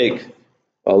 but let's take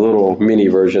a little mini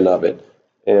version of it,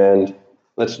 and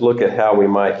let's look at how we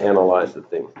might analyze the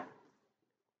thing.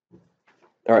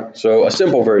 All right, so a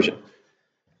simple version.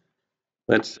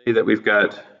 Let's say that we've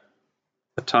got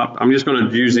a top. I'm just going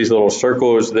to use these little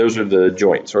circles. Those are the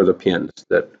joints or the pins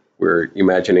that we're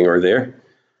imagining are there.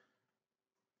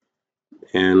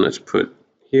 And let's put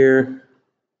here,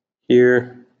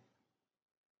 here.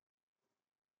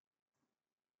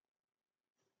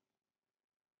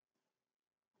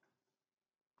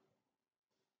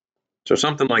 So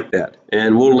something like that.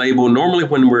 And we'll label, normally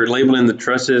when we're labeling the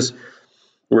trusses,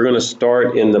 we're going to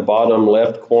start in the bottom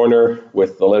left corner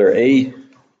with the letter A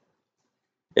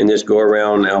and just go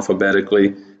around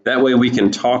alphabetically. That way we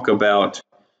can talk about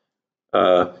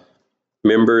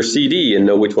member CD and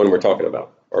know which one we're talking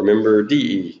about, or member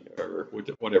DE, or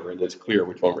whatever, and it's clear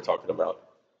which one we're talking about.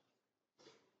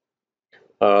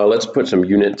 Let's put some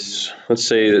units. Let's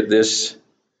say that this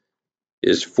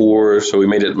is 4, so we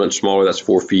made it much smaller. That's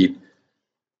 4 feet.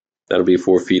 That'll be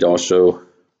 4 feet also.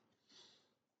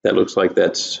 That looks like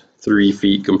that's 3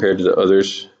 feet compared to the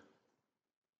others.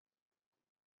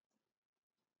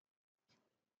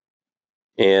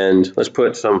 And let's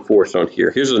put some force on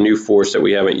here. Here's a new force that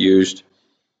we haven't used.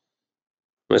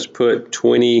 Let's put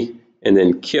 20 and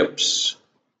then kips.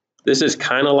 This is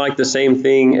kind of like the same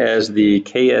thing as the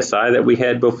KSI that we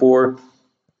had before,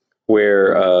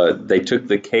 where they took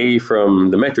the K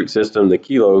from the metric system, the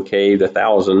kilo K, the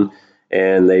 1,000,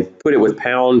 and they put it with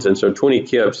pounds, and so 20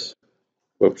 kips,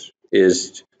 whoops,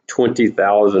 is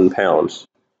 20,000 pounds.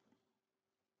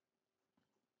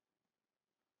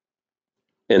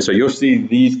 And so you'll see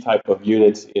these type of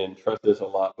units in trusses a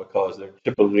lot because they're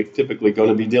typically going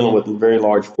to be dealing with very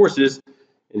large forces.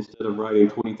 Instead of writing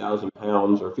 20,000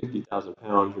 pounds or 50,000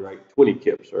 pounds, you write 20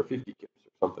 kips or 50 kips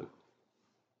or something.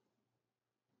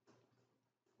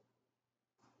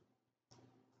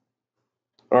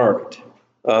 All right.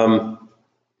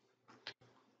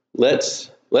 Let's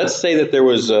say that there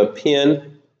was a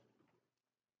pin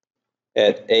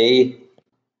at A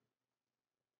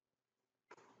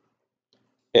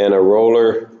and a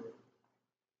roller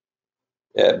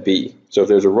at B. So if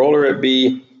there's a roller at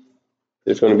B,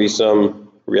 there's going to be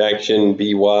some reaction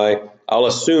BY. I'll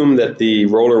assume that the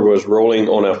roller was rolling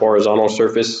on a horizontal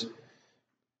surface.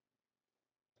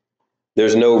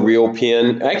 There's no real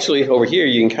pin. Actually, over here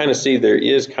you can kind of see there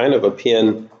is kind of a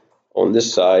pin on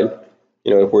this side,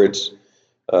 you know, where it's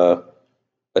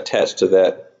attached to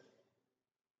that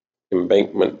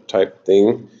embankment type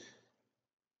thing.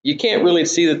 You can't really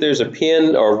see that there's a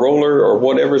pin or roller or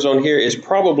whatever's on here. It's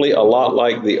probably a lot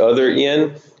like the other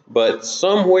end, but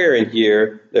somewhere in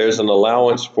here there's an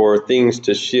allowance for things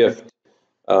to shift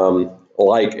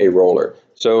like a roller.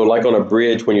 So like on a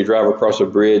bridge, when you drive across a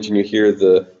bridge and you hear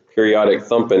the periodic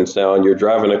thumping sound, you're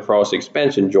driving across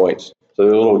expansion joints. So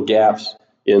there are little gaps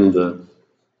in the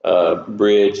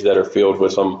bridge that are filled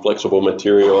with some flexible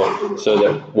material so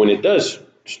that when it does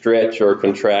stretch or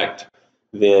contract,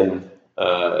 then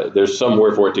there's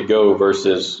somewhere for it to go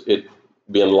versus it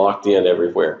being locked in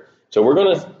everywhere. So we're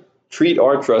going to treat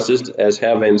our trusses as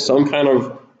having some kind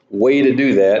of way to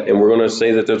do that, and we're going to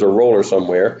say that there's a roller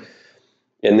somewhere.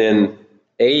 And then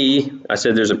A, I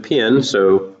said there's a pin,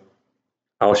 so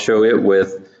I'll show it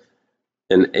with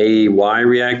an AY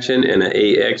reaction and an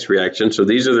AX reaction. So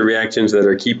these are the reactions that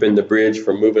are keeping the bridge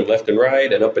from moving left and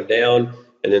right and up and down,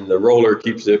 and then the roller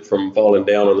keeps it from falling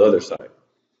down on the other side.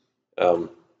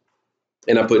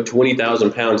 And I put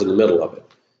 20,000 pounds in the middle of it.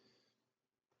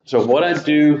 So what I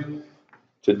do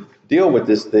to deal with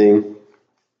this thing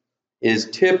is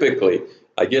typically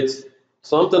I get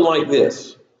something like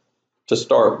this to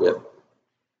start with.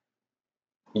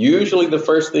 Usually the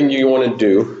first thing you want to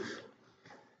do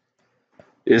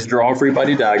is draw a free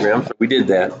body diagram. So we did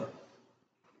that.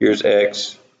 Here's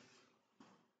X.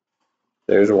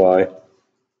 There's Y.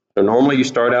 So normally you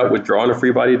start out with drawing a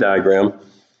free body diagram.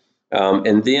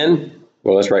 And then,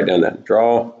 well, let's write down that.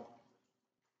 Draw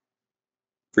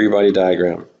free body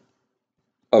diagram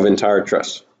of entire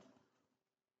truss.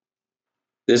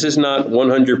 This is not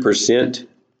 100%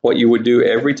 what you would do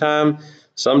every time.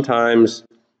 Sometimes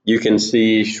you can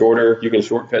see shorter, you can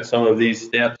shortcut some of these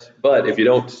steps, but if you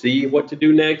don't see what to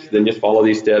do next, then just follow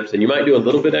these steps, and you might do a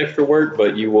little bit extra work,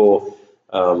 but you will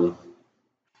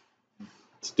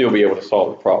still be able to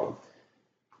solve the problem.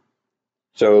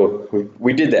 So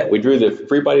we did that. We drew the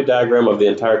free body diagram of the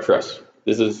entire truss.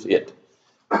 This is it.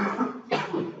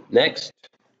 Next,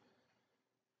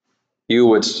 you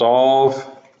would solve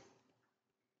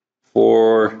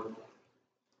for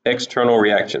external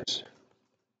reactions.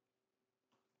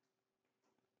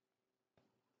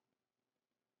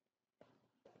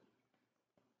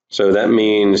 So that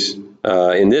means,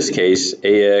 in this case,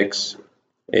 AX,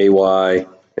 AY,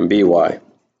 and BY.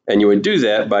 And you would do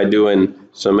that by doing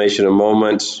summation of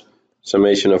moments,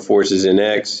 summation of forces in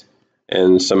X,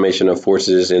 and summation of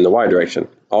forces in the Y direction.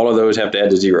 All of those have to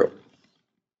add to 0.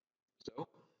 So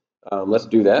let's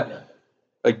do that.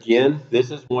 Again,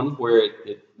 this is one where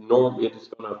it's going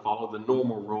to follow the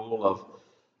normal rule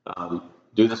of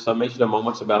do the summation of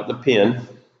moments about the pin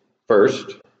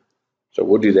first. So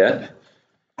we'll do that.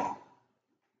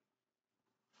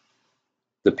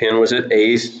 The pin was at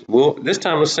A. Well, this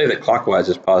time let's say that clockwise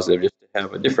is positive just to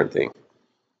have a different thing.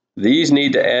 These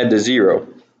need to add to 0.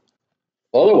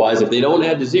 Otherwise, if they don't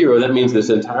add to 0, that means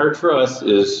this entire truss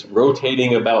is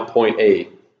rotating about point A,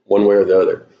 one way or the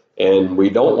other. And we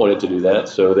don't want it to do that,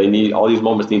 so all these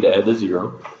moments need to add to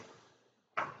 0.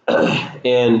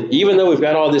 And even though we've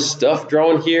got all this stuff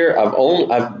drawn here,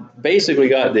 I've basically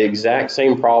got the exact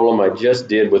same problem I just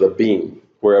did with a beam,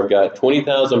 where I've got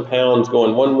 20,000 pounds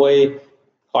going one way,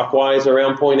 clockwise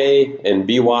around point A, and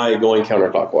BY going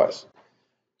counterclockwise.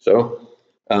 So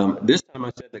this time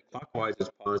I said that clockwise is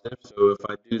positive, so if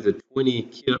I do the 20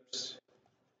 kips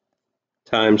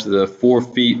times the 4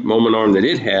 feet moment arm that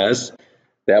it has,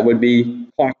 that would be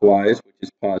clockwise, which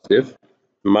is positive,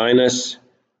 minus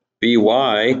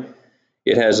BY.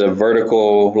 It has a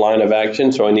vertical line of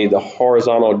action, so I need the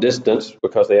horizontal distance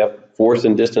because they have force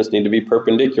and distance need to be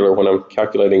perpendicular when I'm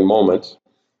calculating moments.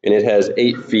 And it has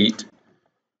 8 feet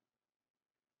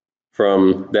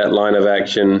from that line of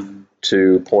action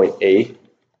to point A.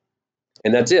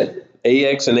 And that's it.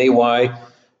 AX and AY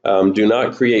do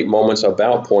not create moments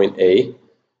about point A,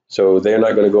 so they're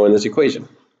not going to go in this equation.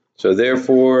 So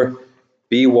therefore,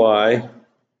 BY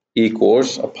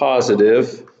equals a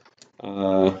positive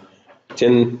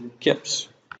 10 kips,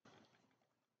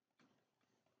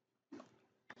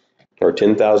 or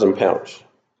 10,000 pounds.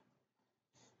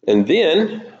 And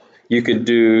then you could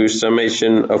do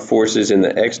summation of forces in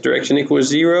the X direction equals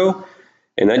 0,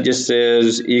 and that just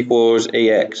says equals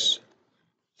AX.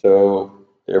 So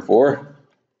therefore,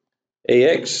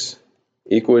 AX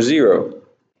equals 0.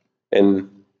 And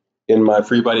in my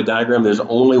free body diagram, there's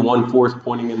only one force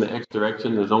pointing in the X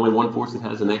direction. There's only one force that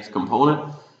has an X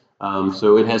component.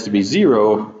 So it has to be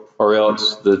 0, or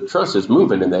else the truss is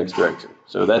moving in the X direction.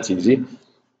 So that's easy.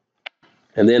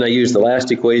 And then I use the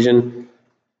last equation.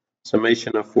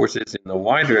 Summation of forces in the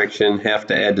Y direction have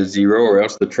to add to 0, or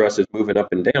else the truss is moving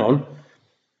up and down.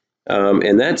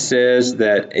 And that says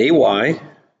that AY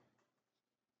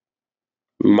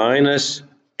minus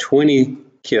 20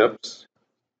 kips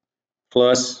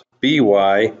plus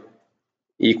BY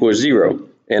equals 0.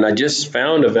 And I just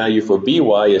found a value for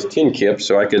BY is 10 kips,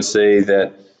 so I could say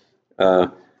that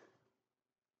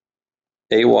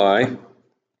AY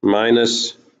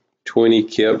minus 20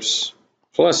 kips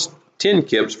plus 10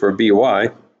 kips for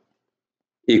BY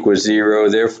equals 0.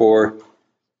 Therefore,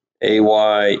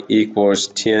 AY equals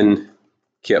 10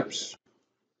 kips.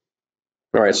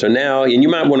 All right, so now, and you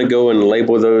might want to go and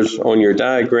label those on your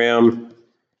diagram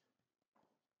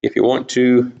if you want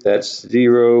to. That's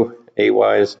 0,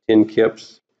 AY is 10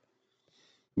 kips.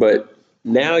 But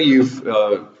now you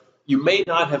may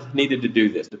not have needed to do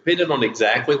this. Depending on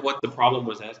exactly what the problem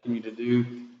was asking you to do,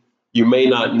 you may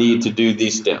not need to do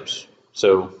these steps.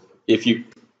 So if you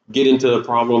get into the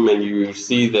problem and you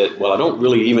see that, well, I don't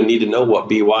really even need to know what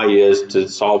BY is to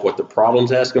solve what the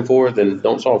problem's asking for, then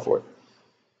don't solve for it.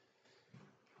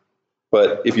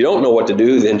 But if you don't know what to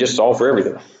do, then just solve for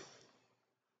everything.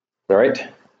 All right?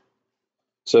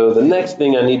 So the next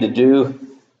thing I need to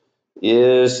do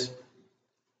is,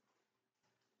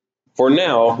 for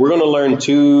now, we're going to learn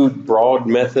 2 broad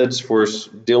methods for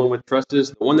dealing with trusses.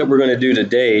 The one that we're going to do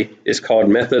today is called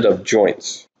method of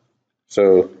joints.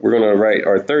 So we're going to write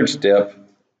our third step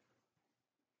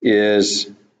is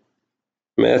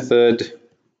method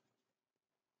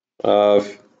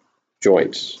of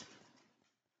joints.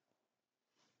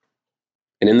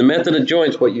 And in the method of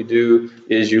joints, what you do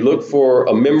is you look for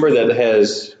a member that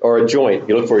has, or a joint.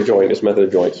 You look for a joint. It's method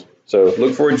of joints. So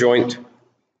look for a joint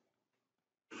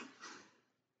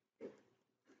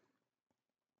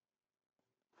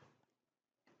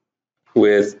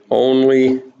with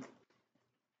only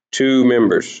 2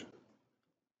 members.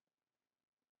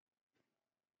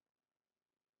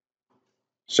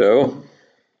 So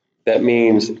that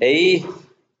means A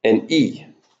and E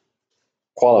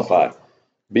qualify.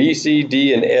 B, C,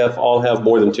 D, and F all have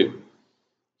more than 2.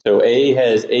 So A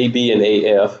has AB and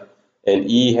AF, and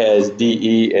E has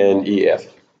DE and EF.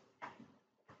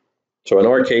 So in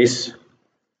our case,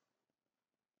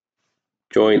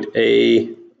 joint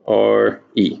ARE.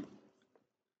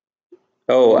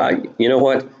 Oh, you know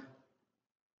what?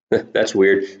 That's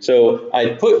weird. So I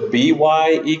put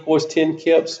BY equals 10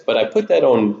 kips, but I put that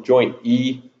on joint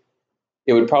E.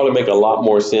 It would probably make a lot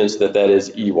more sense that that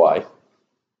is EY.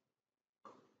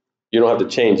 You don't have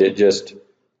to change it, just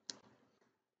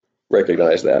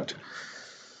recognize that.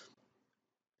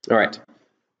 All right.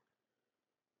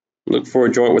 Look for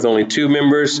a joint with only 2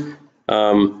 members.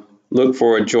 Look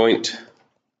for a joint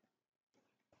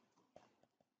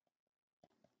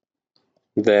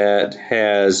that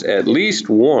has at least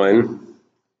 1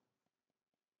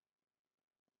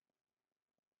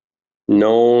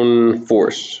 known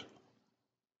force.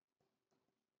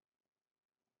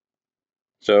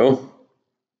 So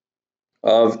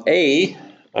of A,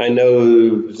 I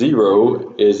know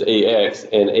 0 is AX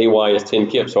and AY is 10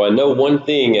 kips. So I know one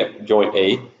thing at joint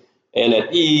A. And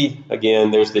at E,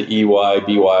 again, there's the EY,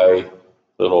 BY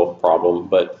little problem.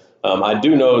 But I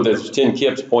do know there's 10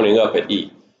 kips pointing up at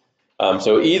E.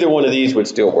 So either one of these would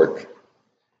still work.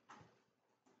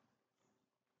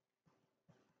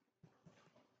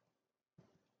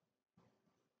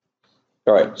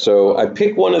 All right, so I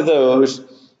pick one of those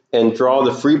and draw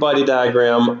the free body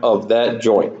diagram of that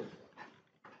joint.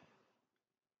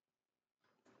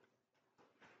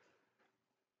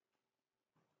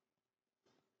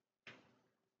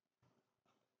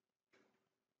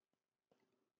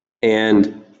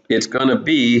 And it's going to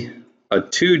be a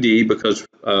 2D because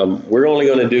we're only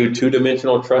going to do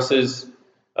 2-dimensional trusses,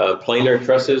 planar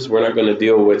trusses. We're not going to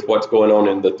deal with what's going on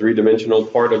in the 3-dimensional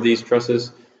part of these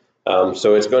trusses.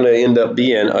 So it's going to end up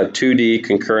being a 2D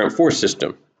concurrent force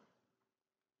system.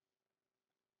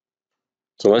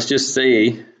 So let's just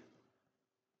say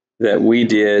that we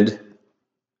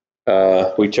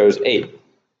chose A.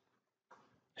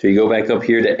 So you go back up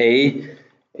here to A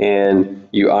and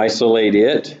you isolate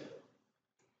it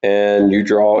and you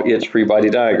draw its free body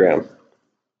diagram.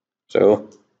 So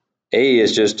A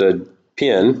is just a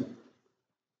pin,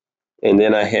 and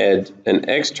then I had an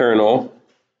external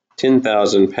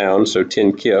 10,000 pounds, so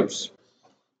 10 kips,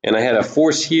 and I had a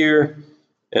force here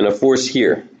and a force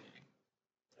here.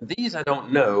 These I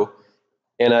don't know,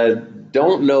 and I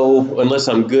don't know unless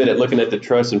I'm good at looking at the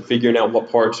truss and figuring out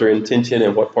what parts are in tension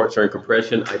and what parts are in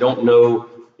compression. I don't know,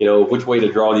 which way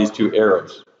to draw these 2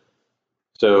 arrows.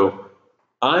 So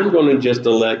I'm going to just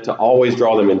elect to always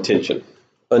draw them in tension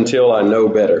until I know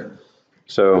better.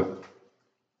 So I'm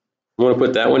going to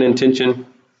put that one in tension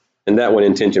and that one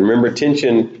in tension. Remember,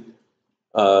 tension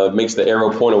makes the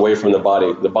arrow point away from the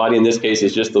body. The body in this case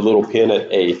is just the little pin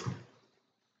at A.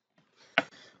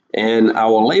 And I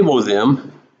will label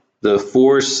them the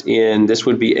force in, this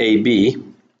would be AB,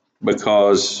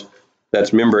 because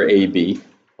that's member AB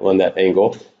on that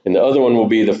angle. And the other one will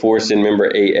be the force in member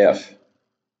AF.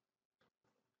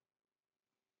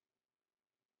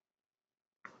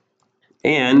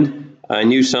 And I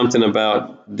knew something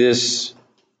about this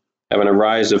having a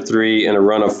rise of 3 and a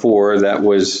run of 4. That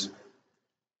was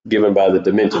given by the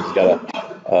dimensions. It's got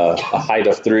a height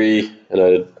of 3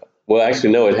 and well,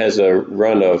 actually, no, it has a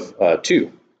run of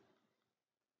 2.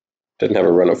 Doesn't have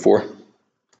a run of 4.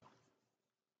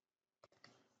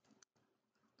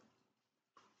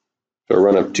 So a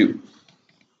run of 2.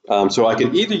 So I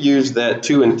could either use that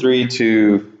 2 and 3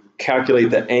 to calculate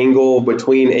the angle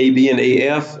between AB and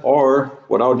AF, or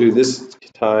what I'll do this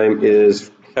time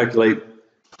is calculate,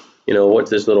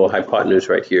 what's this little hypotenuse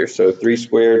right here. So 3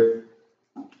 squared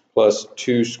plus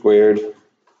 2 squared,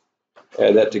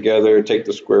 add that together, take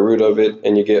the square root of it,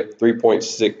 and you get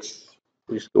 3.6.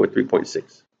 We just go with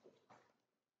 3.6.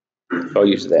 So I'll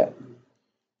use that.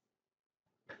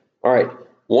 All right.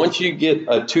 Once you get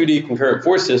a 2D concurrent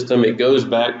force system, it goes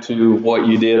back to what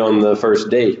you did on the first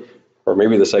day, or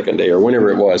maybe the second day, or whenever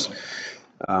it was.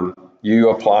 You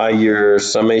apply your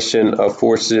summation of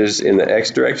forces in the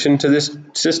X direction to this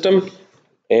system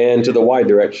and to the Y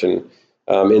direction.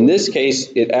 In this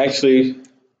case, it actually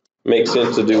makes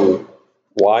sense to do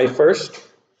Y first.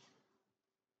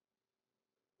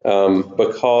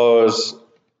 because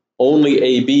only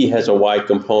AB has a Y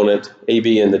component,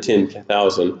 AB in the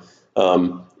 10,000.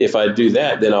 If I do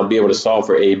that, then I'll be able to solve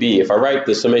for AB. If I write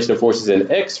the summation of forces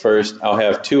in X first, I'll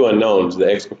have two unknowns,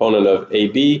 the X component of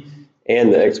AB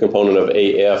and the X component of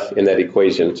AF in that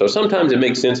equation. So sometimes it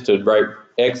makes sense to write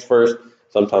X first,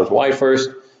 sometimes Y first,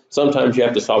 sometimes you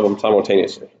have to solve them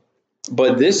simultaneously.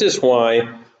 But this is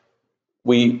why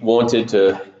we wanted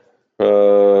to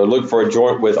look for a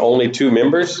joint with only two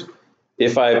members.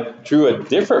 If I drew a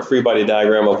different free body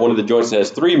diagram of one of the joints that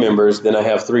has three members, then I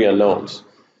have three unknowns.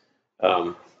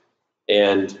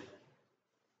 And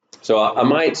so I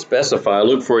might specify,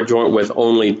 look for a joint with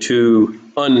only two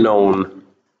unknown,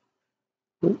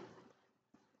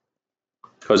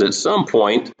 because at some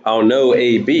point I'll know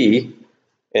AB,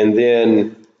 and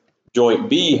then joint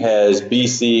B has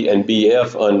BC and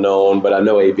BF unknown, but I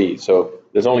know AB. So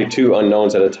there's only two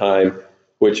unknowns at a time,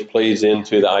 which plays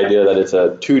into the idea that it's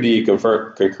a 2D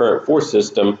concurrent force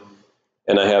system,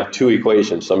 and I have two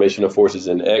equations, summation of forces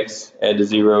in X, add to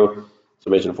 0,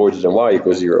 summation of forces in Y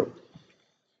equals 0.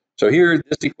 So here,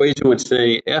 this equation would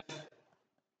say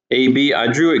FAB, I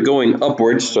drew it going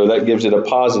upwards, so that gives it a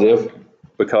positive,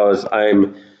 because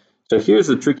so here's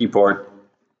the tricky part.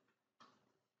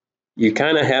 You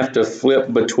kind of have to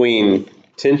flip between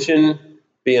tension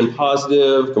being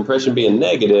positive, compression being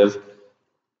negative,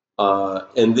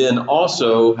 and then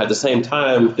also at the same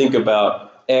time think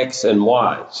about X and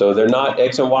Y. So they're not,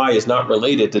 X and Y is not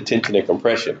related to tension and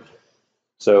compression.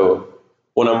 So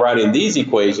when I'm writing these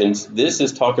equations, this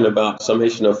is talking about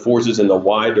summation of forces in the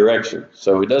Y direction.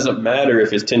 So it doesn't matter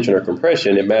if it's tension or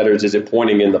compression, it matters is it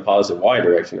pointing in the positive Y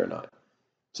direction or not.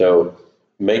 So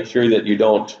make sure that you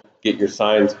don't get your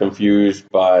signs confused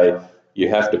by you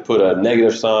have to put a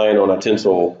negative sign on a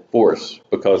tensile force,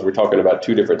 because we're talking about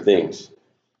two different things.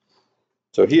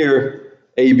 So here,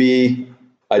 AB,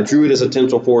 I drew it as a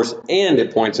tensile force and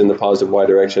it points in the positive Y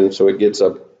direction, so it gets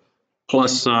a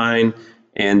plus sign,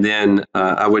 and then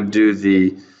I would do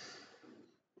the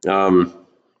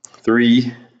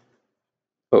 3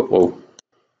 over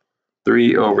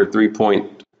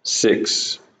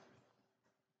 3.6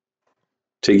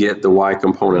 to get the Y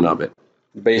component of it,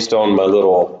 based on my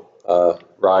little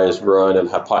rise, run, and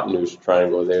hypotenuse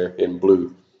triangle there in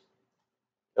blue.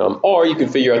 Or you can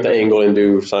figure out the angle and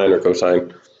do sine or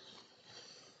cosine.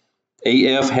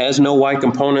 AF has no Y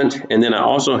component, and then I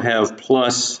also have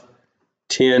plus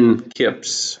 10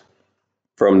 kips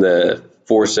from the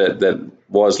force that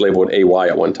was labeled AY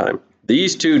at one time.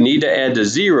 These two need to add to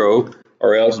 0,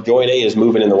 or else joint A is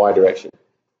moving in the Y direction.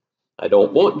 I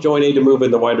don't want joint A to move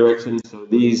in the Y direction, so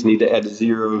these need to add to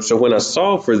 0. So when I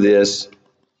solve for this,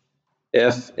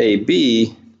 FAB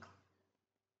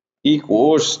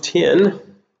equals 10,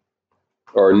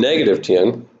 or negative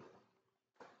 10,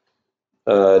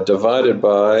 divided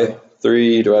by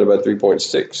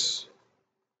 3.6,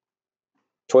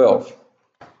 12.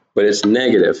 But it's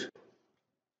negative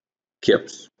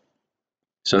kips.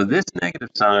 So this negative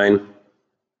sign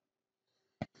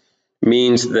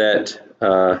means that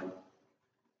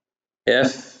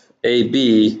FAB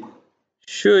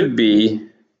should be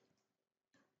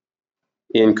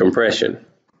in compression,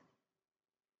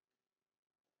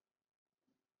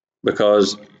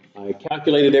 because I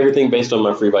calculated everything based on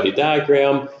my free body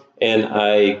diagram, and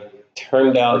I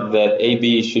turned out that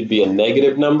AB should be a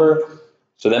negative number.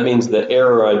 So that means the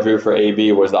error I drew for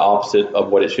AB was the opposite of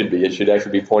what it should be. It should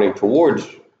actually be pointing towards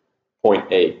point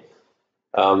A.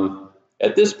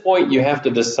 At this point, you have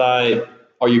to decide,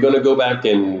 are you going to go back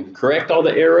and correct all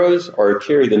the arrows or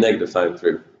carry the negative sign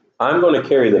through? I'm going to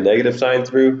carry the negative sign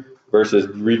through versus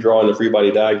redrawing the free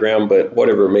body diagram, but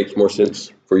whatever makes more sense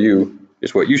for you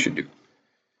is what you should do.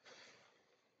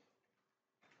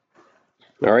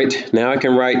 All right, now I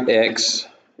can write X,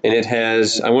 and it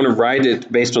has, I want to write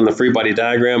it based on the free body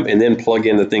diagram and then plug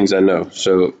in the things I know.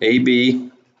 So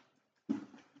AB,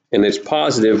 and it's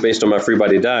positive based on my free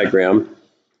body diagram,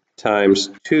 times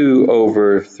 2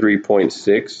 over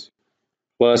 3.6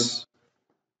 plus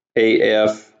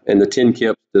AF, and the 10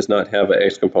 kips does not have an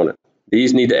X component.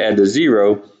 These need to add to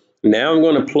 0. Now I'm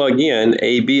going to plug in,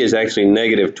 AB is actually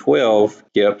negative 12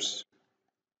 kips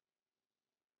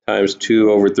times 2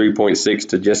 over 3.6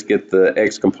 to just get the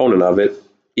X component of it,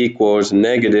 equals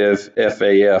negative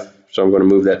FAF. So I'm going to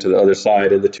move that to the other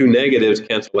side, and the two negatives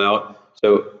cancel out.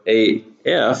 So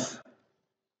AF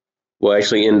will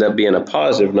actually end up being a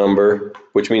positive number,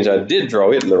 which means I did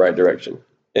draw it in the right direction.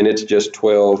 And it's just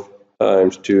 12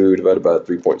 times 2 divided by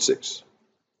 3.6.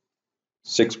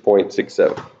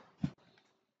 6.67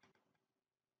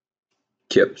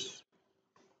 kips.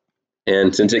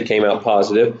 And since it came out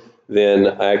positive, then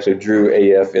I actually drew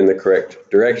AF in the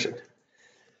correct direction.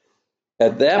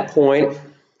 At that point,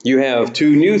 you have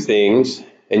two new things,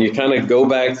 and you kind of go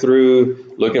back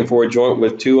through looking for a joint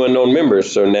with two unknown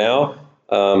members. So now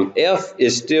F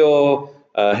is still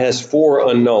has 4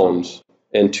 unknowns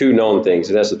and 2 known things.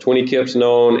 It has the 20 kips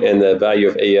known and the value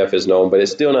of AF is known, but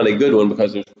it's still not a good one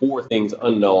because there's 4 things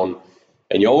unknown,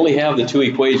 and you only have the 2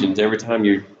 equations every time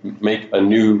you make a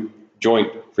new joint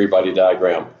free body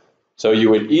diagram. So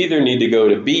you would either need to go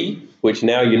to B, which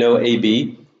now you know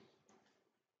AB,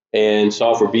 and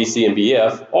solve for BC and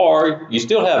BF, or you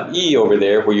still have E over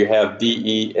there where you have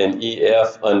DE and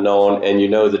EF unknown, and you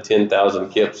know the 10,000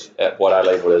 kips at what I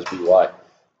labeled as BY.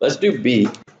 Let's do B,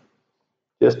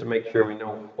 just to make sure we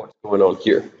know what's going on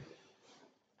here,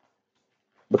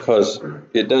 because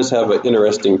it does have an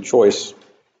interesting choice.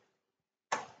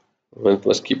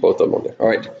 Let's keep both of them on there. All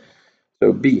right,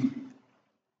 so B.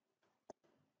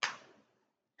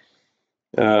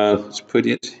 Let's put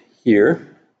it here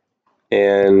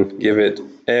and give it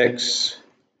X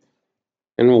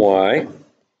and Y.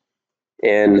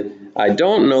 And I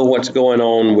don't know what's going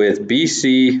on with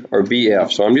BC or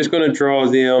BF, so I'm just going to draw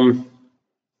them.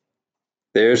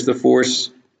 There's the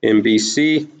force in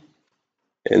BC,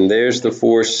 and there's the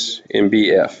force in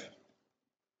BF.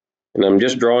 And I'm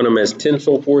just drawing them as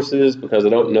tensile forces because I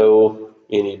don't know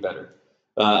any better.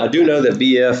 I do know that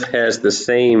BF has the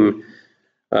same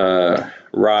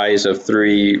rise of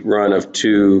 3, run of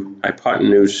 2,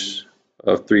 hypotenuse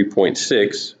of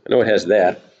 3.6. I know it has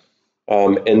that.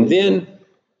 And then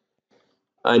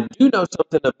I do know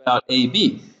something about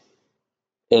AB.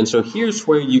 And so here's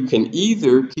where you can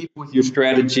either keep with your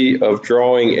strategy of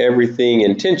drawing everything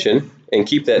in tension and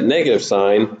keep that negative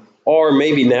sign, or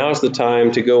maybe now's the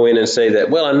time to go in and say that,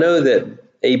 well, I know that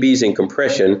AB is in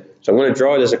compression, so I'm going to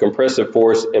draw it as a compressive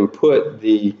force and put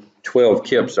the 12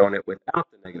 kips on it without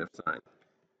the negative sign.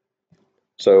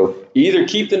 So either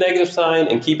keep the negative sign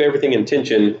and keep everything in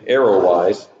tension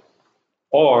arrow-wise,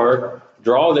 or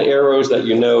draw the arrows that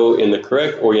you know in the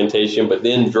correct orientation, but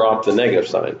then drop the negative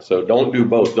sign. So don't do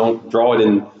both. Don't draw it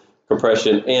in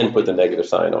compression and put the negative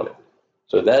sign on it.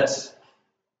 So that's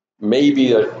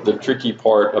maybe the tricky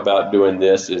part about doing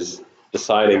this, is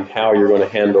deciding how you're going to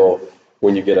handle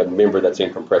when you get a member that's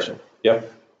in compression.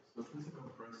 Yep.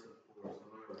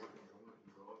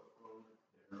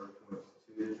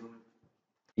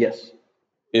 Yes.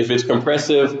 If it's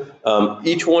compressive,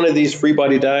 each one of these free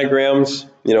body diagrams,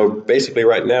 basically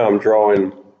right now I'm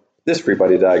drawing this free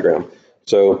body diagram.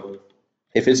 So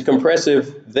if it's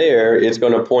compressive there, it's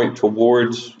going to point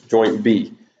towards joint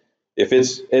B. If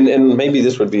it's, and maybe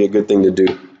this would be a good thing to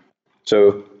do.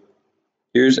 So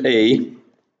here's A,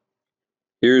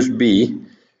 here's B,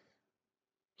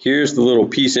 here's the little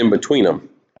piece in between them.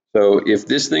 So if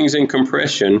this thing's in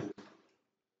compression,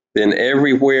 then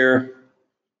everywhere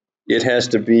it has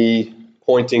to be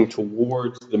pointing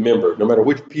towards the member. No matter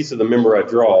which piece of the member I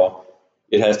draw,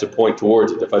 it has to point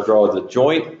towards it. If I draw the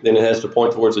joint, then it has to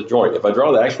point towards the joint. If I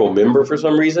draw the actual member for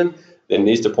some reason, then it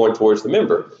needs to point towards the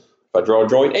member. If I draw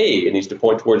joint A, it needs to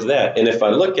point towards that. And if I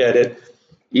look at it,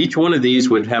 each one of these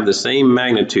would have the same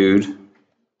magnitude.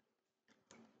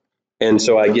 And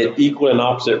so I get equal and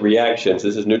opposite reactions.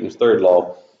 This is Newton's third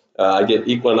law. I get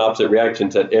equal and opposite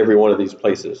reactions at every one of these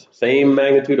places. Same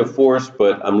magnitude of force,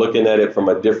 but I'm looking at it from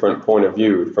a different point of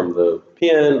view, from the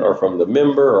pin or from the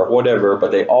member or whatever,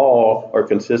 but they all are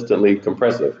consistently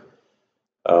compressive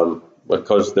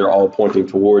because they're all pointing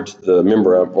towards the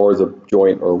member or the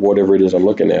joint or whatever it is I'm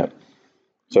looking at.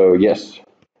 So yes,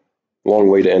 long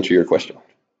way to answer your question.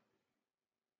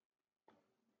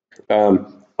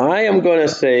 I am going to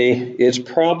say it's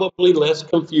probably less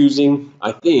confusing,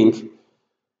 I think,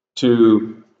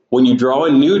 to, when you draw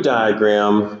a new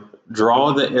diagram,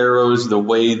 draw the arrows the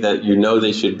way that you know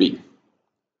they should be.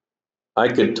 I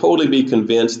could totally be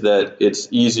convinced that it's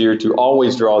easier to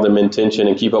always draw them in tension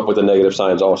and keep up with the negative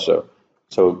signs also.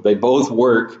 So they both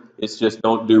work, it's just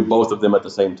don't do both of them at the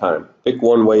same time. Pick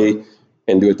one way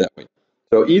and do it that way.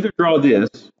 So either draw this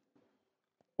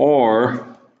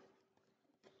or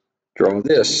draw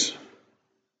this.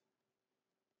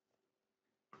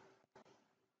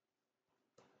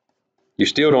 You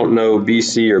still don't know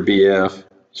BC or BF,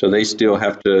 so they still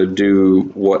have to do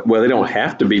what, well, they don't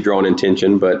have to be drawn in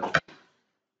tension, but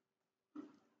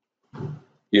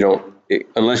you don't,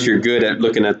 unless you're good at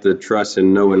looking at the truss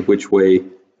and knowing which way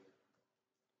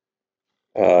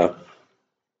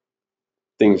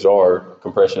things are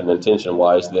compression and tension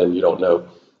wise, then you don't know.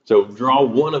 So draw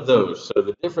one of those. So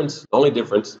the difference, only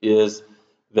difference is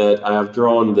that I have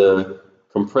drawn the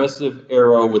compressive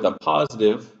arrow with a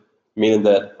positive, meaning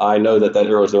that I know that that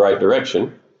arrow is the right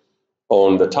direction,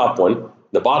 on the top one.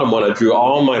 The bottom one, I drew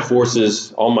all my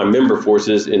forces, all my member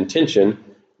forces in tension,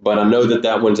 but I know that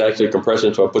that one's actually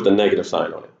compression, so I put the negative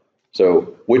sign on it.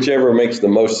 So whichever makes the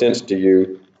most sense to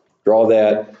you, draw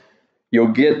that. You'll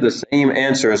get the same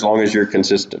answer as long as you're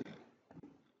consistent.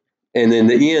 And in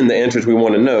the end, the answers we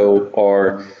want to know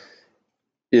are,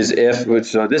 is F,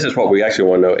 so this is what we actually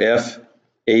want to know. F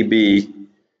AB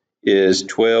is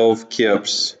 12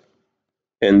 kips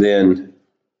and then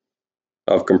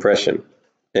of compression.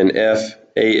 And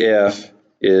FAF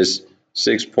is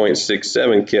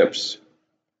 6.67 kips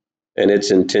and it's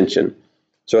in tension.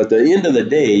 So at the end of the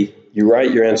day, you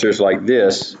write your answers like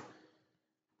this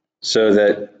so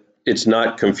that it's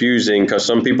not confusing, because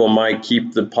some people might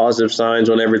keep the positive signs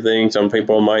on everything, some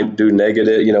people might do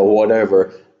negative, you know,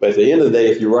 whatever. But at the end of the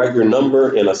day, if you write your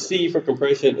number in a C for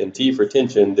compression and T for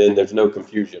tension, then there's no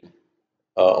confusion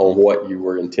on what you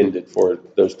were intended for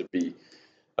those to be.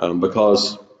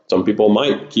 Because some people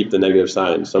might keep the negative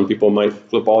signs, some people might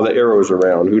flip all the arrows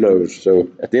around, who knows. So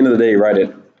at the end of the day, write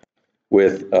it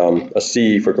with a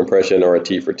C for compression or a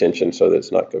T for tension so that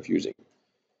it's not confusing.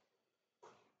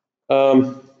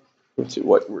 Let's see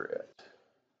what we're at.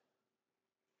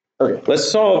 Okay, let's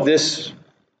solve this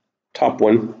top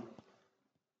one.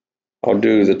 I'll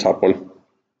do the top one.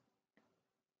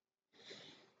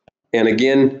 And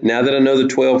again, now that I know the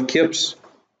 12 kips,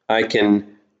 I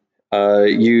can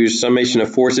use summation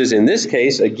of forces. In this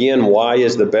case, again, Y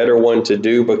is the better one to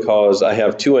do because I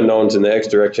have two unknowns in the X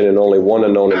direction and only one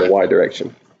unknown in the Y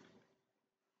direction.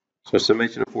 So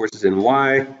summation of forces in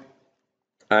Y,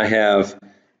 I have,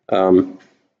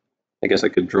 I guess I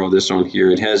could draw this on here.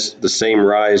 It has the same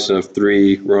rise of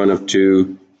 3, run of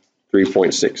 2,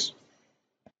 3.6.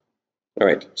 All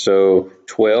right, so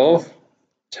 12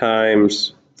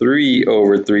 times 3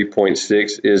 over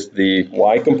 3.6 is the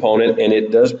Y component, and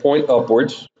it does point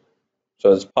upwards,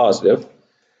 so it's positive,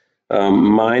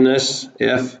 minus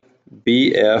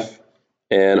FBF,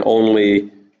 and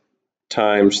only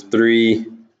times 3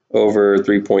 over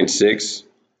 3.6.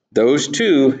 Those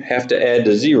two have to add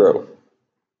to 0.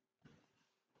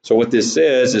 So what this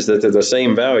says is that they're the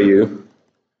same value,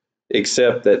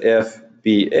 except that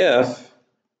FBF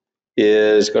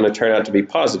is going to turn out to be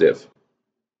positive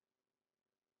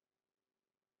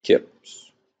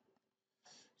kips.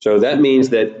 So that means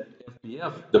that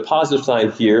FBF, the positive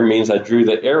sign here, means I drew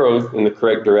the arrow in the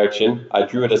correct direction. I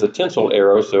drew it as a tensile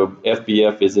arrow, so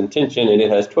FBF is in tension and it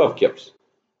has 12 kips.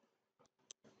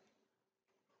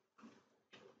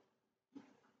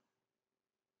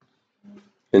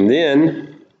 And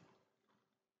then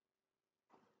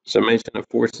summation of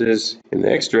forces in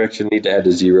the X direction need to add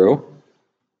to 0.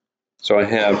 So I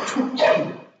have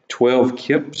 12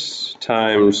 kips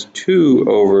times 2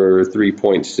 over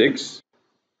 3.6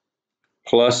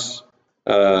 plus,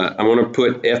 I want to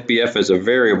put FBF as a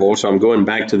variable, so I'm going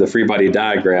back to the free body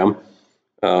diagram,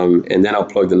 and then I'll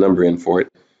plug the number in for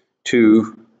it.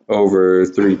 2 over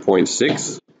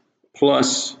 3.6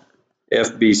 plus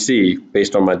FBC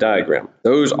based on my diagram.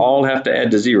 Those all have to add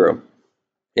to 0.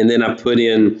 And then I put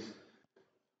in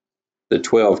the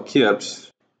 12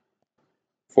 kips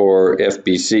for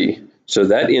FBC. So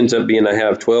that ends up being, I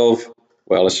have 12,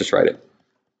 well, let's just write it.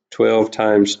 12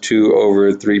 times 2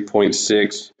 over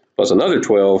 3.6 plus another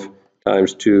 12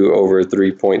 times 2 over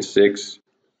 3.6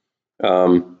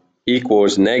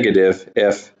 equals negative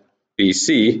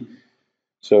FBC.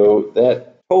 So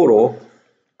that total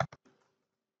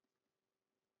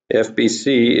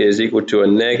FBC is equal to a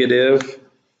negative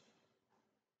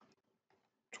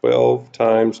 12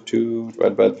 times 2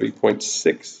 divided by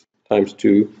 3.6 times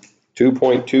 2,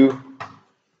 2.2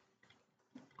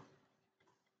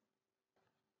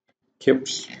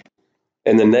 kips.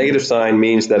 And the negative sign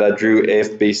means that I drew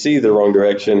FBC the wrong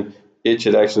direction. It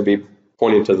should actually be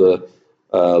pointing to the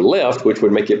left, which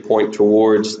would make it point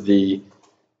towards the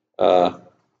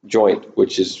joint,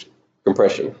 which is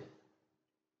compression.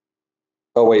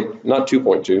 Oh wait, not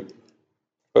 2.2.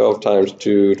 12 times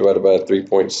 2 divided by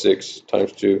 3.6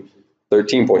 times 2,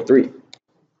 13.3.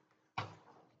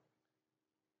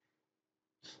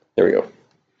 There we go.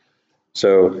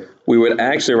 So we would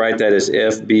actually write that as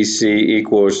FBC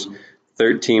equals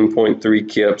 13.3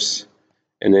 kips,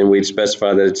 and then we'd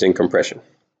specify that it's in compression.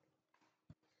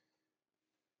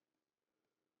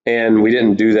 And we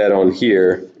didn't do that on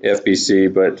here,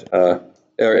 FBC, but or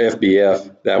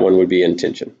FBF, that one would be in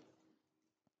tension.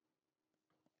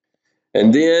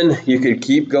 And then you could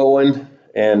keep going,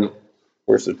 and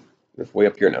where's the, it's way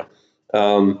up here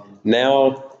now.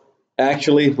 Now,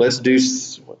 actually, let's do,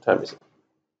 what time is it?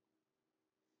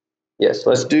 Yes,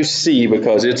 let's do C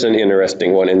because it's an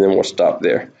interesting one, and then we'll stop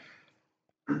there.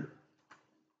 All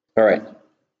right,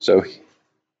 So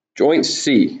joint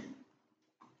C,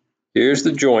 here's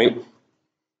the joint.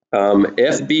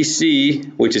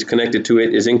 FBC, which is connected to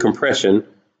it, is in compression.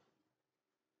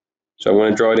 So I'm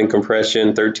going to draw it in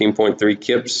compression, 13.3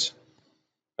 kips.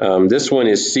 This one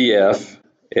is CF,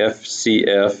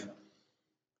 FCF.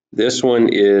 This one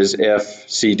is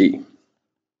FCD.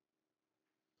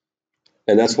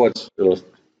 And that's what's,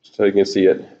 so you can see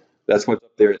it, that's what's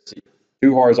up there at C.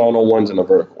 2 horizontal ones and a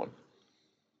vertical one.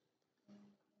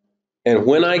 And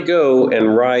when I go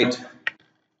and write,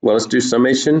 well, let's do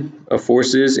summation of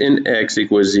forces in X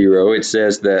equals 0. It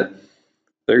says that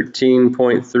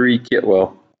 13.3 kip,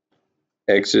 well,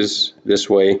 X is this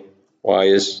way, Y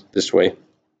is this way.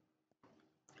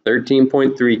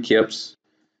 13.3 kips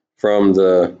from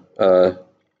the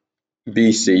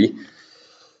BC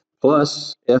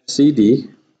plus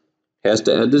FCD has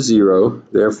to add to 0.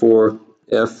 Therefore,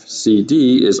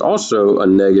 FCD is also a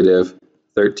negative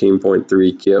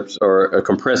 13.3 kips, or a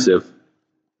compressive.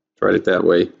 Let's write it that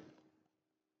way.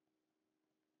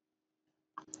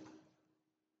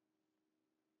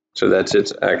 So that's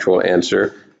its actual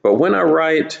answer. But when I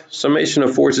write summation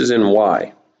of forces in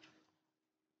Y,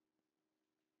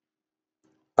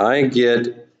 I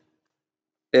get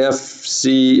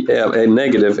FCF, a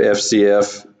negative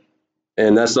FCF,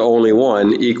 and that's the only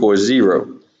one, equals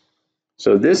 0.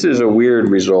 So this is a weird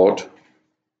result.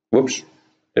 Whoops,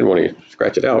 didn't want to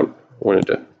scratch it out. I wanted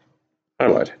to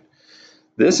highlight it.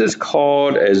 This is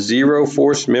called a zero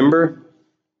force member.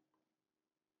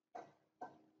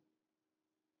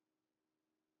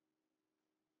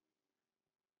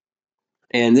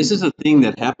 And this is a thing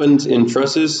that happens in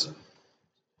trusses.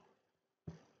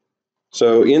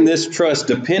 So in this truss,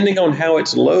 depending on how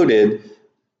it's loaded,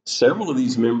 several of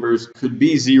these members could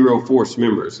be zero force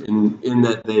members in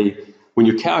that they, when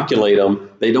you calculate them,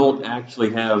 they don't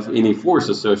actually have any force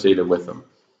associated with them.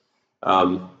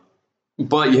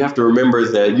 But you have to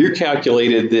remember that you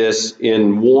calculated this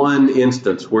in one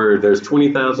instance where there's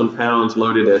 20,000 pounds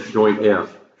loaded at joint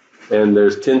F, and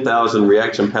there's 10,000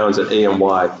 reaction pounds at A and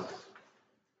Y,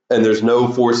 and there's no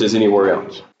forces anywhere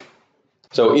else.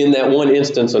 So in that one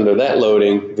instance under that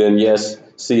loading, then yes,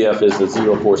 CF is the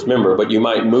zero force member, but you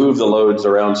might move the loads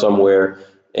around somewhere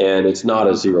and it's not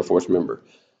a zero force member.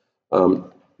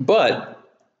 But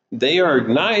they are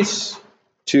nice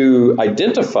to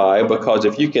identify, because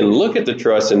if you can look at the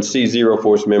truss and see zero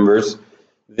force members,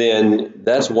 then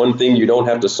that's one thing you don't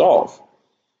have to solve.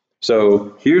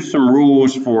 So here's some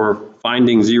rules for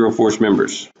finding zero force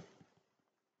members,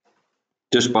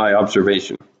 just by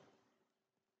observation.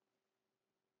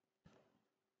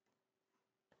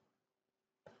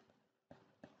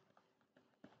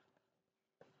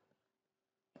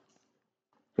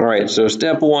 All right, so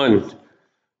step 1,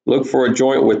 look for a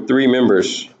joint with 3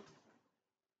 members.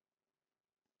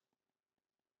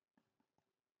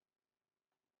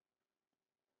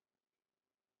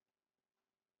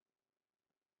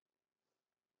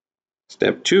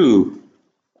 Step 2,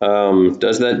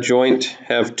 does that joint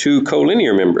have 2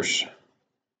 collinear members?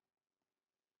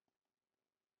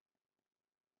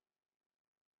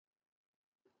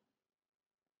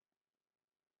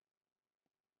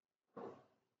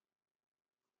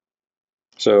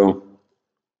 So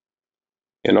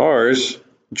in ours,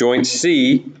 joint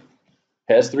C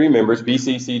has 3 members,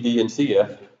 BC, CD, and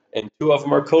CF, and 2 of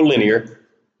them are collinear.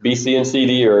 BC and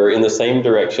CD are in the same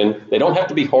direction. They don't have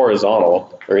to be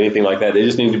horizontal or anything like that. They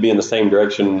just need to be in the same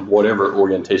direction, whatever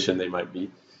orientation they might be.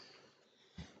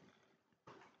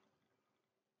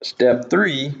 Step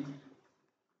 3,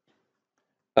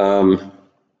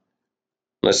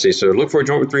 let's see, so look for a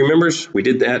joint with 3 members. We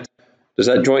did that. Does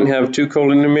that joint have 2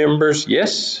 collinear members?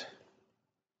 Yes.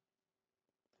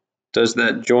 Does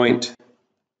that joint,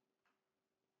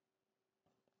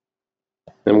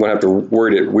 I'm going to have to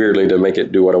word it weirdly to make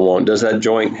it do what I want. Does that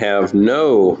joint have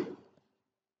no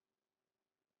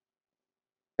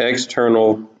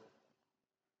external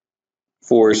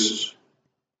force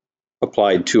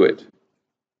applied to it?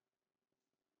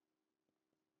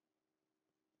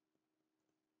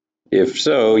 If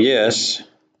so, yes.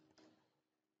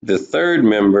 The third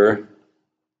member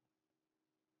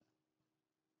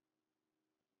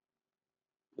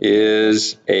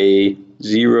is a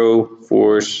zero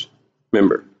force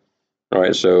member. All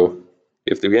right, so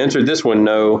if we answered this one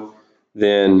no,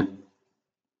 then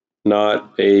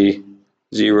not a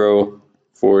zero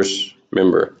force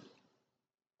member.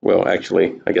 Well,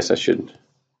 actually, I guess I should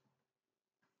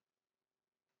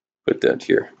put that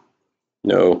here.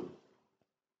 No,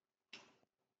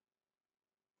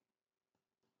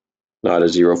 not a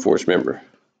zero force member.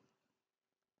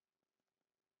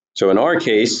 So in our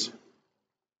case,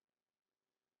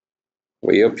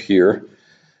 way up here,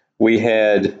 we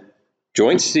had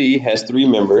joint C has 3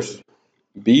 members.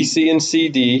 B, C, and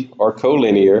CD are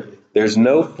collinear. There's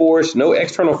no force, no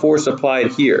external force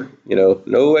applied here.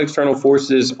 No external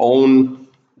forces on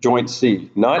joint C.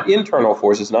 Not internal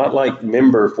forces, not like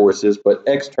member forces, but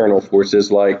external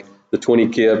forces like the 20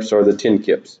 kips or the 10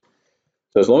 kips.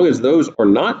 So as long as those are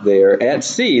not there at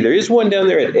C, there is one down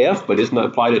there at F, but it's not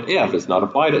applied at F. It's not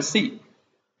applied at C.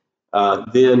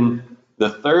 Then the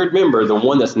third member, the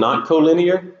one that's not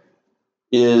collinear,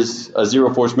 is a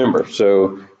zero force member.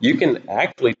 So you can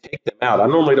actually take them out. I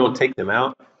normally don't take them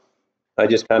out. I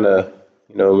just kind of,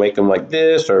 make them like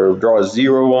this or draw a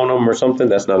 0 on them or something.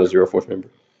 That's not a zero force member.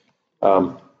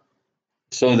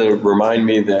 So they remind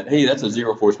me that, hey, that's a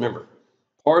zero force member.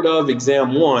 Part of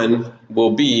exam 1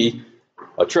 will be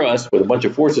a truss with a bunch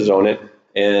of forces on it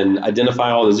and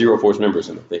identify all the zero force members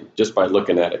in the thing just by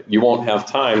looking at it. You won't have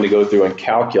time to go through and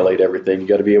calculate everything. You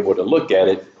got to be able to look at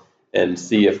it and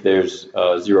see if there's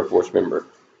a zero force member.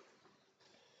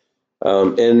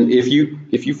 And if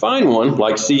you find one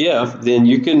like CF, then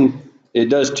it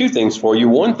does 2 things for you.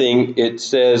 One thing, it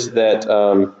says that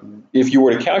if you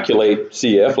were to calculate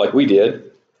CF like we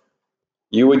did,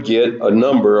 you would get a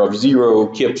number of 0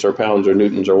 kips or pounds or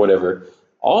newtons or whatever.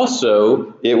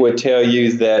 Also, it would tell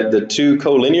you that the 2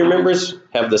 collinear members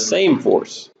have the same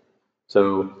force.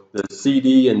 So the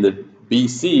CD and the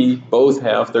BC both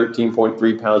have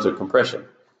 13.3 pounds of compression.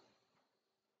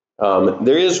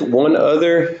 There is one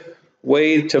other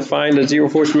way to find a zero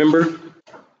force member.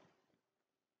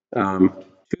 2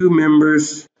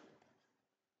 members.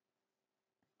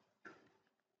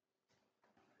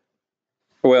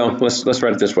 Well, let's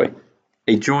write it this way.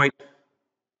 A joint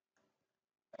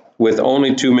with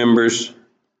only 2 members.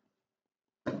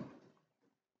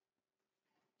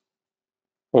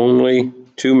 Only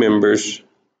 2 members.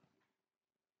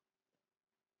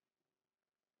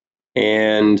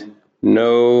 And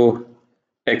no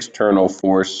external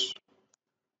force.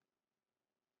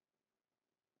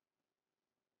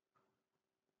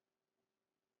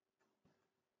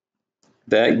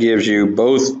 That gives you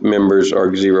both members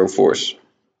are zero force.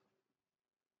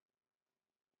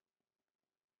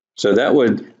 So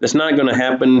that's not going to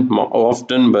happen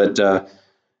often, but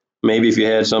maybe if you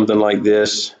had something like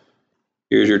this,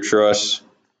 here's your truss,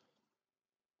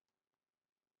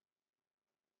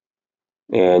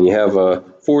 and you have a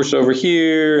force over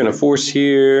here and a force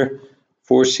here,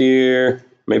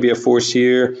 maybe a force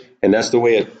here, and that's the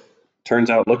way it turns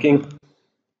out looking.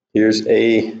 Here's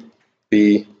A,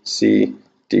 B, C,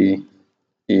 D,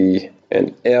 E,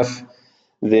 and F.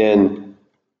 Then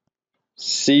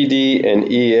CD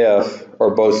and EF are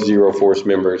both zero force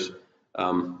members,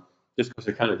 just because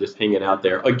they're kind of just hanging out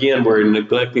there. Again, we're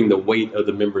neglecting the weight of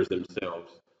the members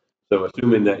themselves. So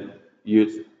assuming that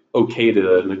it's okay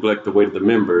to neglect the weight of the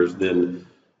members, then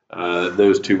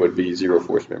those 2 would be zero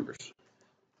force members.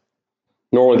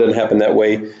 Normally it doesn't happen that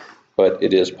way, but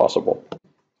it is possible.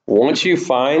 Once you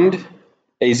find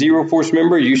a zero force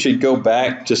member, you should go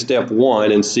back to step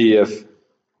 1 and see if,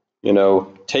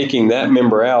 taking that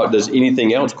member out, does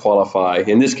anything else qualify?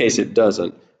 In this case, it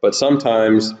doesn't. But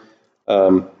sometimes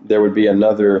there would be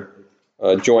another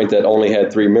joint that only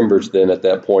had 3 members then at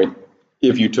that point.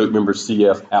 If you took member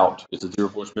CF out, it's a zero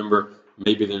force member.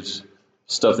 Maybe there's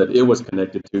stuff that it was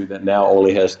connected to that now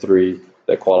only has 3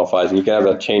 that qualifies. And you can have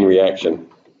a chain reaction.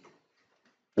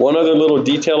 One other little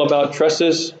detail about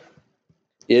trusses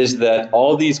is that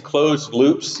all these closed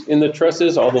loops in the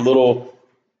trusses, all the little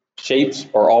shapes,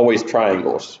 are always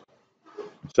triangles.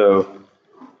 So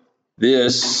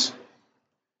this,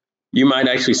 you might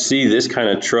actually see this kind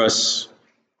of truss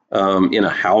in a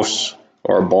house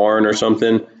or a barn or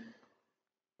something,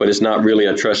 but it's not really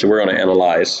a truss that we're going to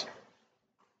analyze,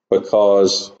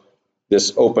 because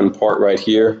this open part right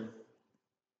here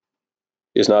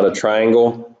is not a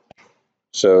triangle,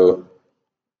 so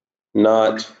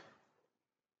not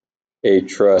a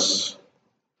truss,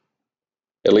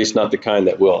 at least not the kind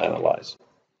that we'll analyze,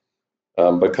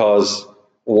 because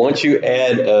once you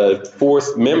add a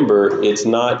 4th member, it's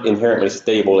not inherently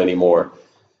stable anymore.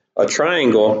 A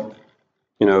triangle,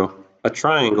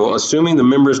 assuming the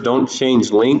members don't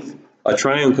change length, a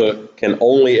triangle can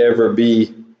only ever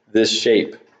be this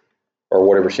shape, or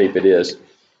whatever shape it is.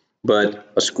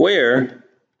 But a square,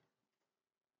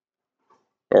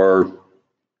 or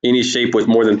any shape with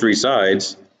more than 3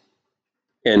 sides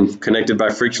and connected by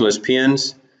frictionless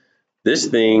pins, this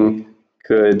thing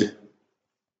could,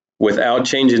 without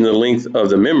changing the length of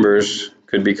the members,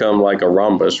 could become like a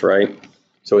rhombus, right?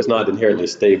 So it's not inherently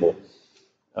stable.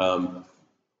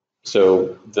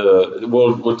 So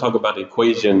we'll talk about the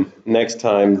equation next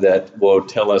time that will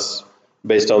tell us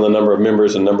based on the number of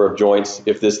members and number of joints,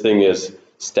 if this thing is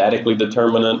statically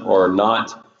determinant or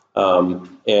not.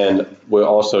 And we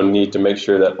also need to make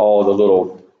sure that all the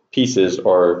little pieces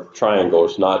are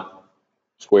triangles, not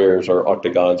squares or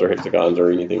octagons or hexagons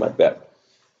or anything like that.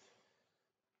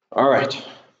 All right.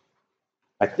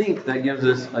 I think that gives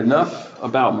us enough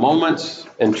about moments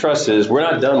and trusses. We're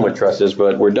not done with trusses,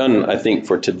 but we're done, I think,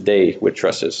 for today with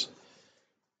trusses.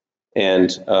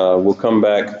 And we'll come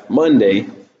back Monday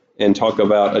and talk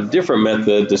about a different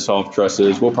method to solve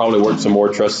trusses. We'll probably work some more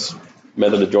truss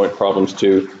method of joint problems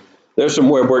too. There's some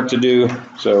web work to do,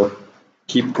 so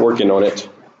keep working on it.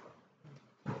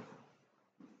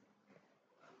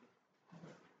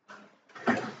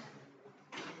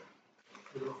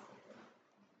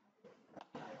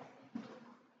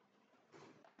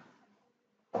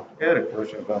 I had a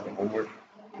question about the homework.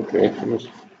 Okay.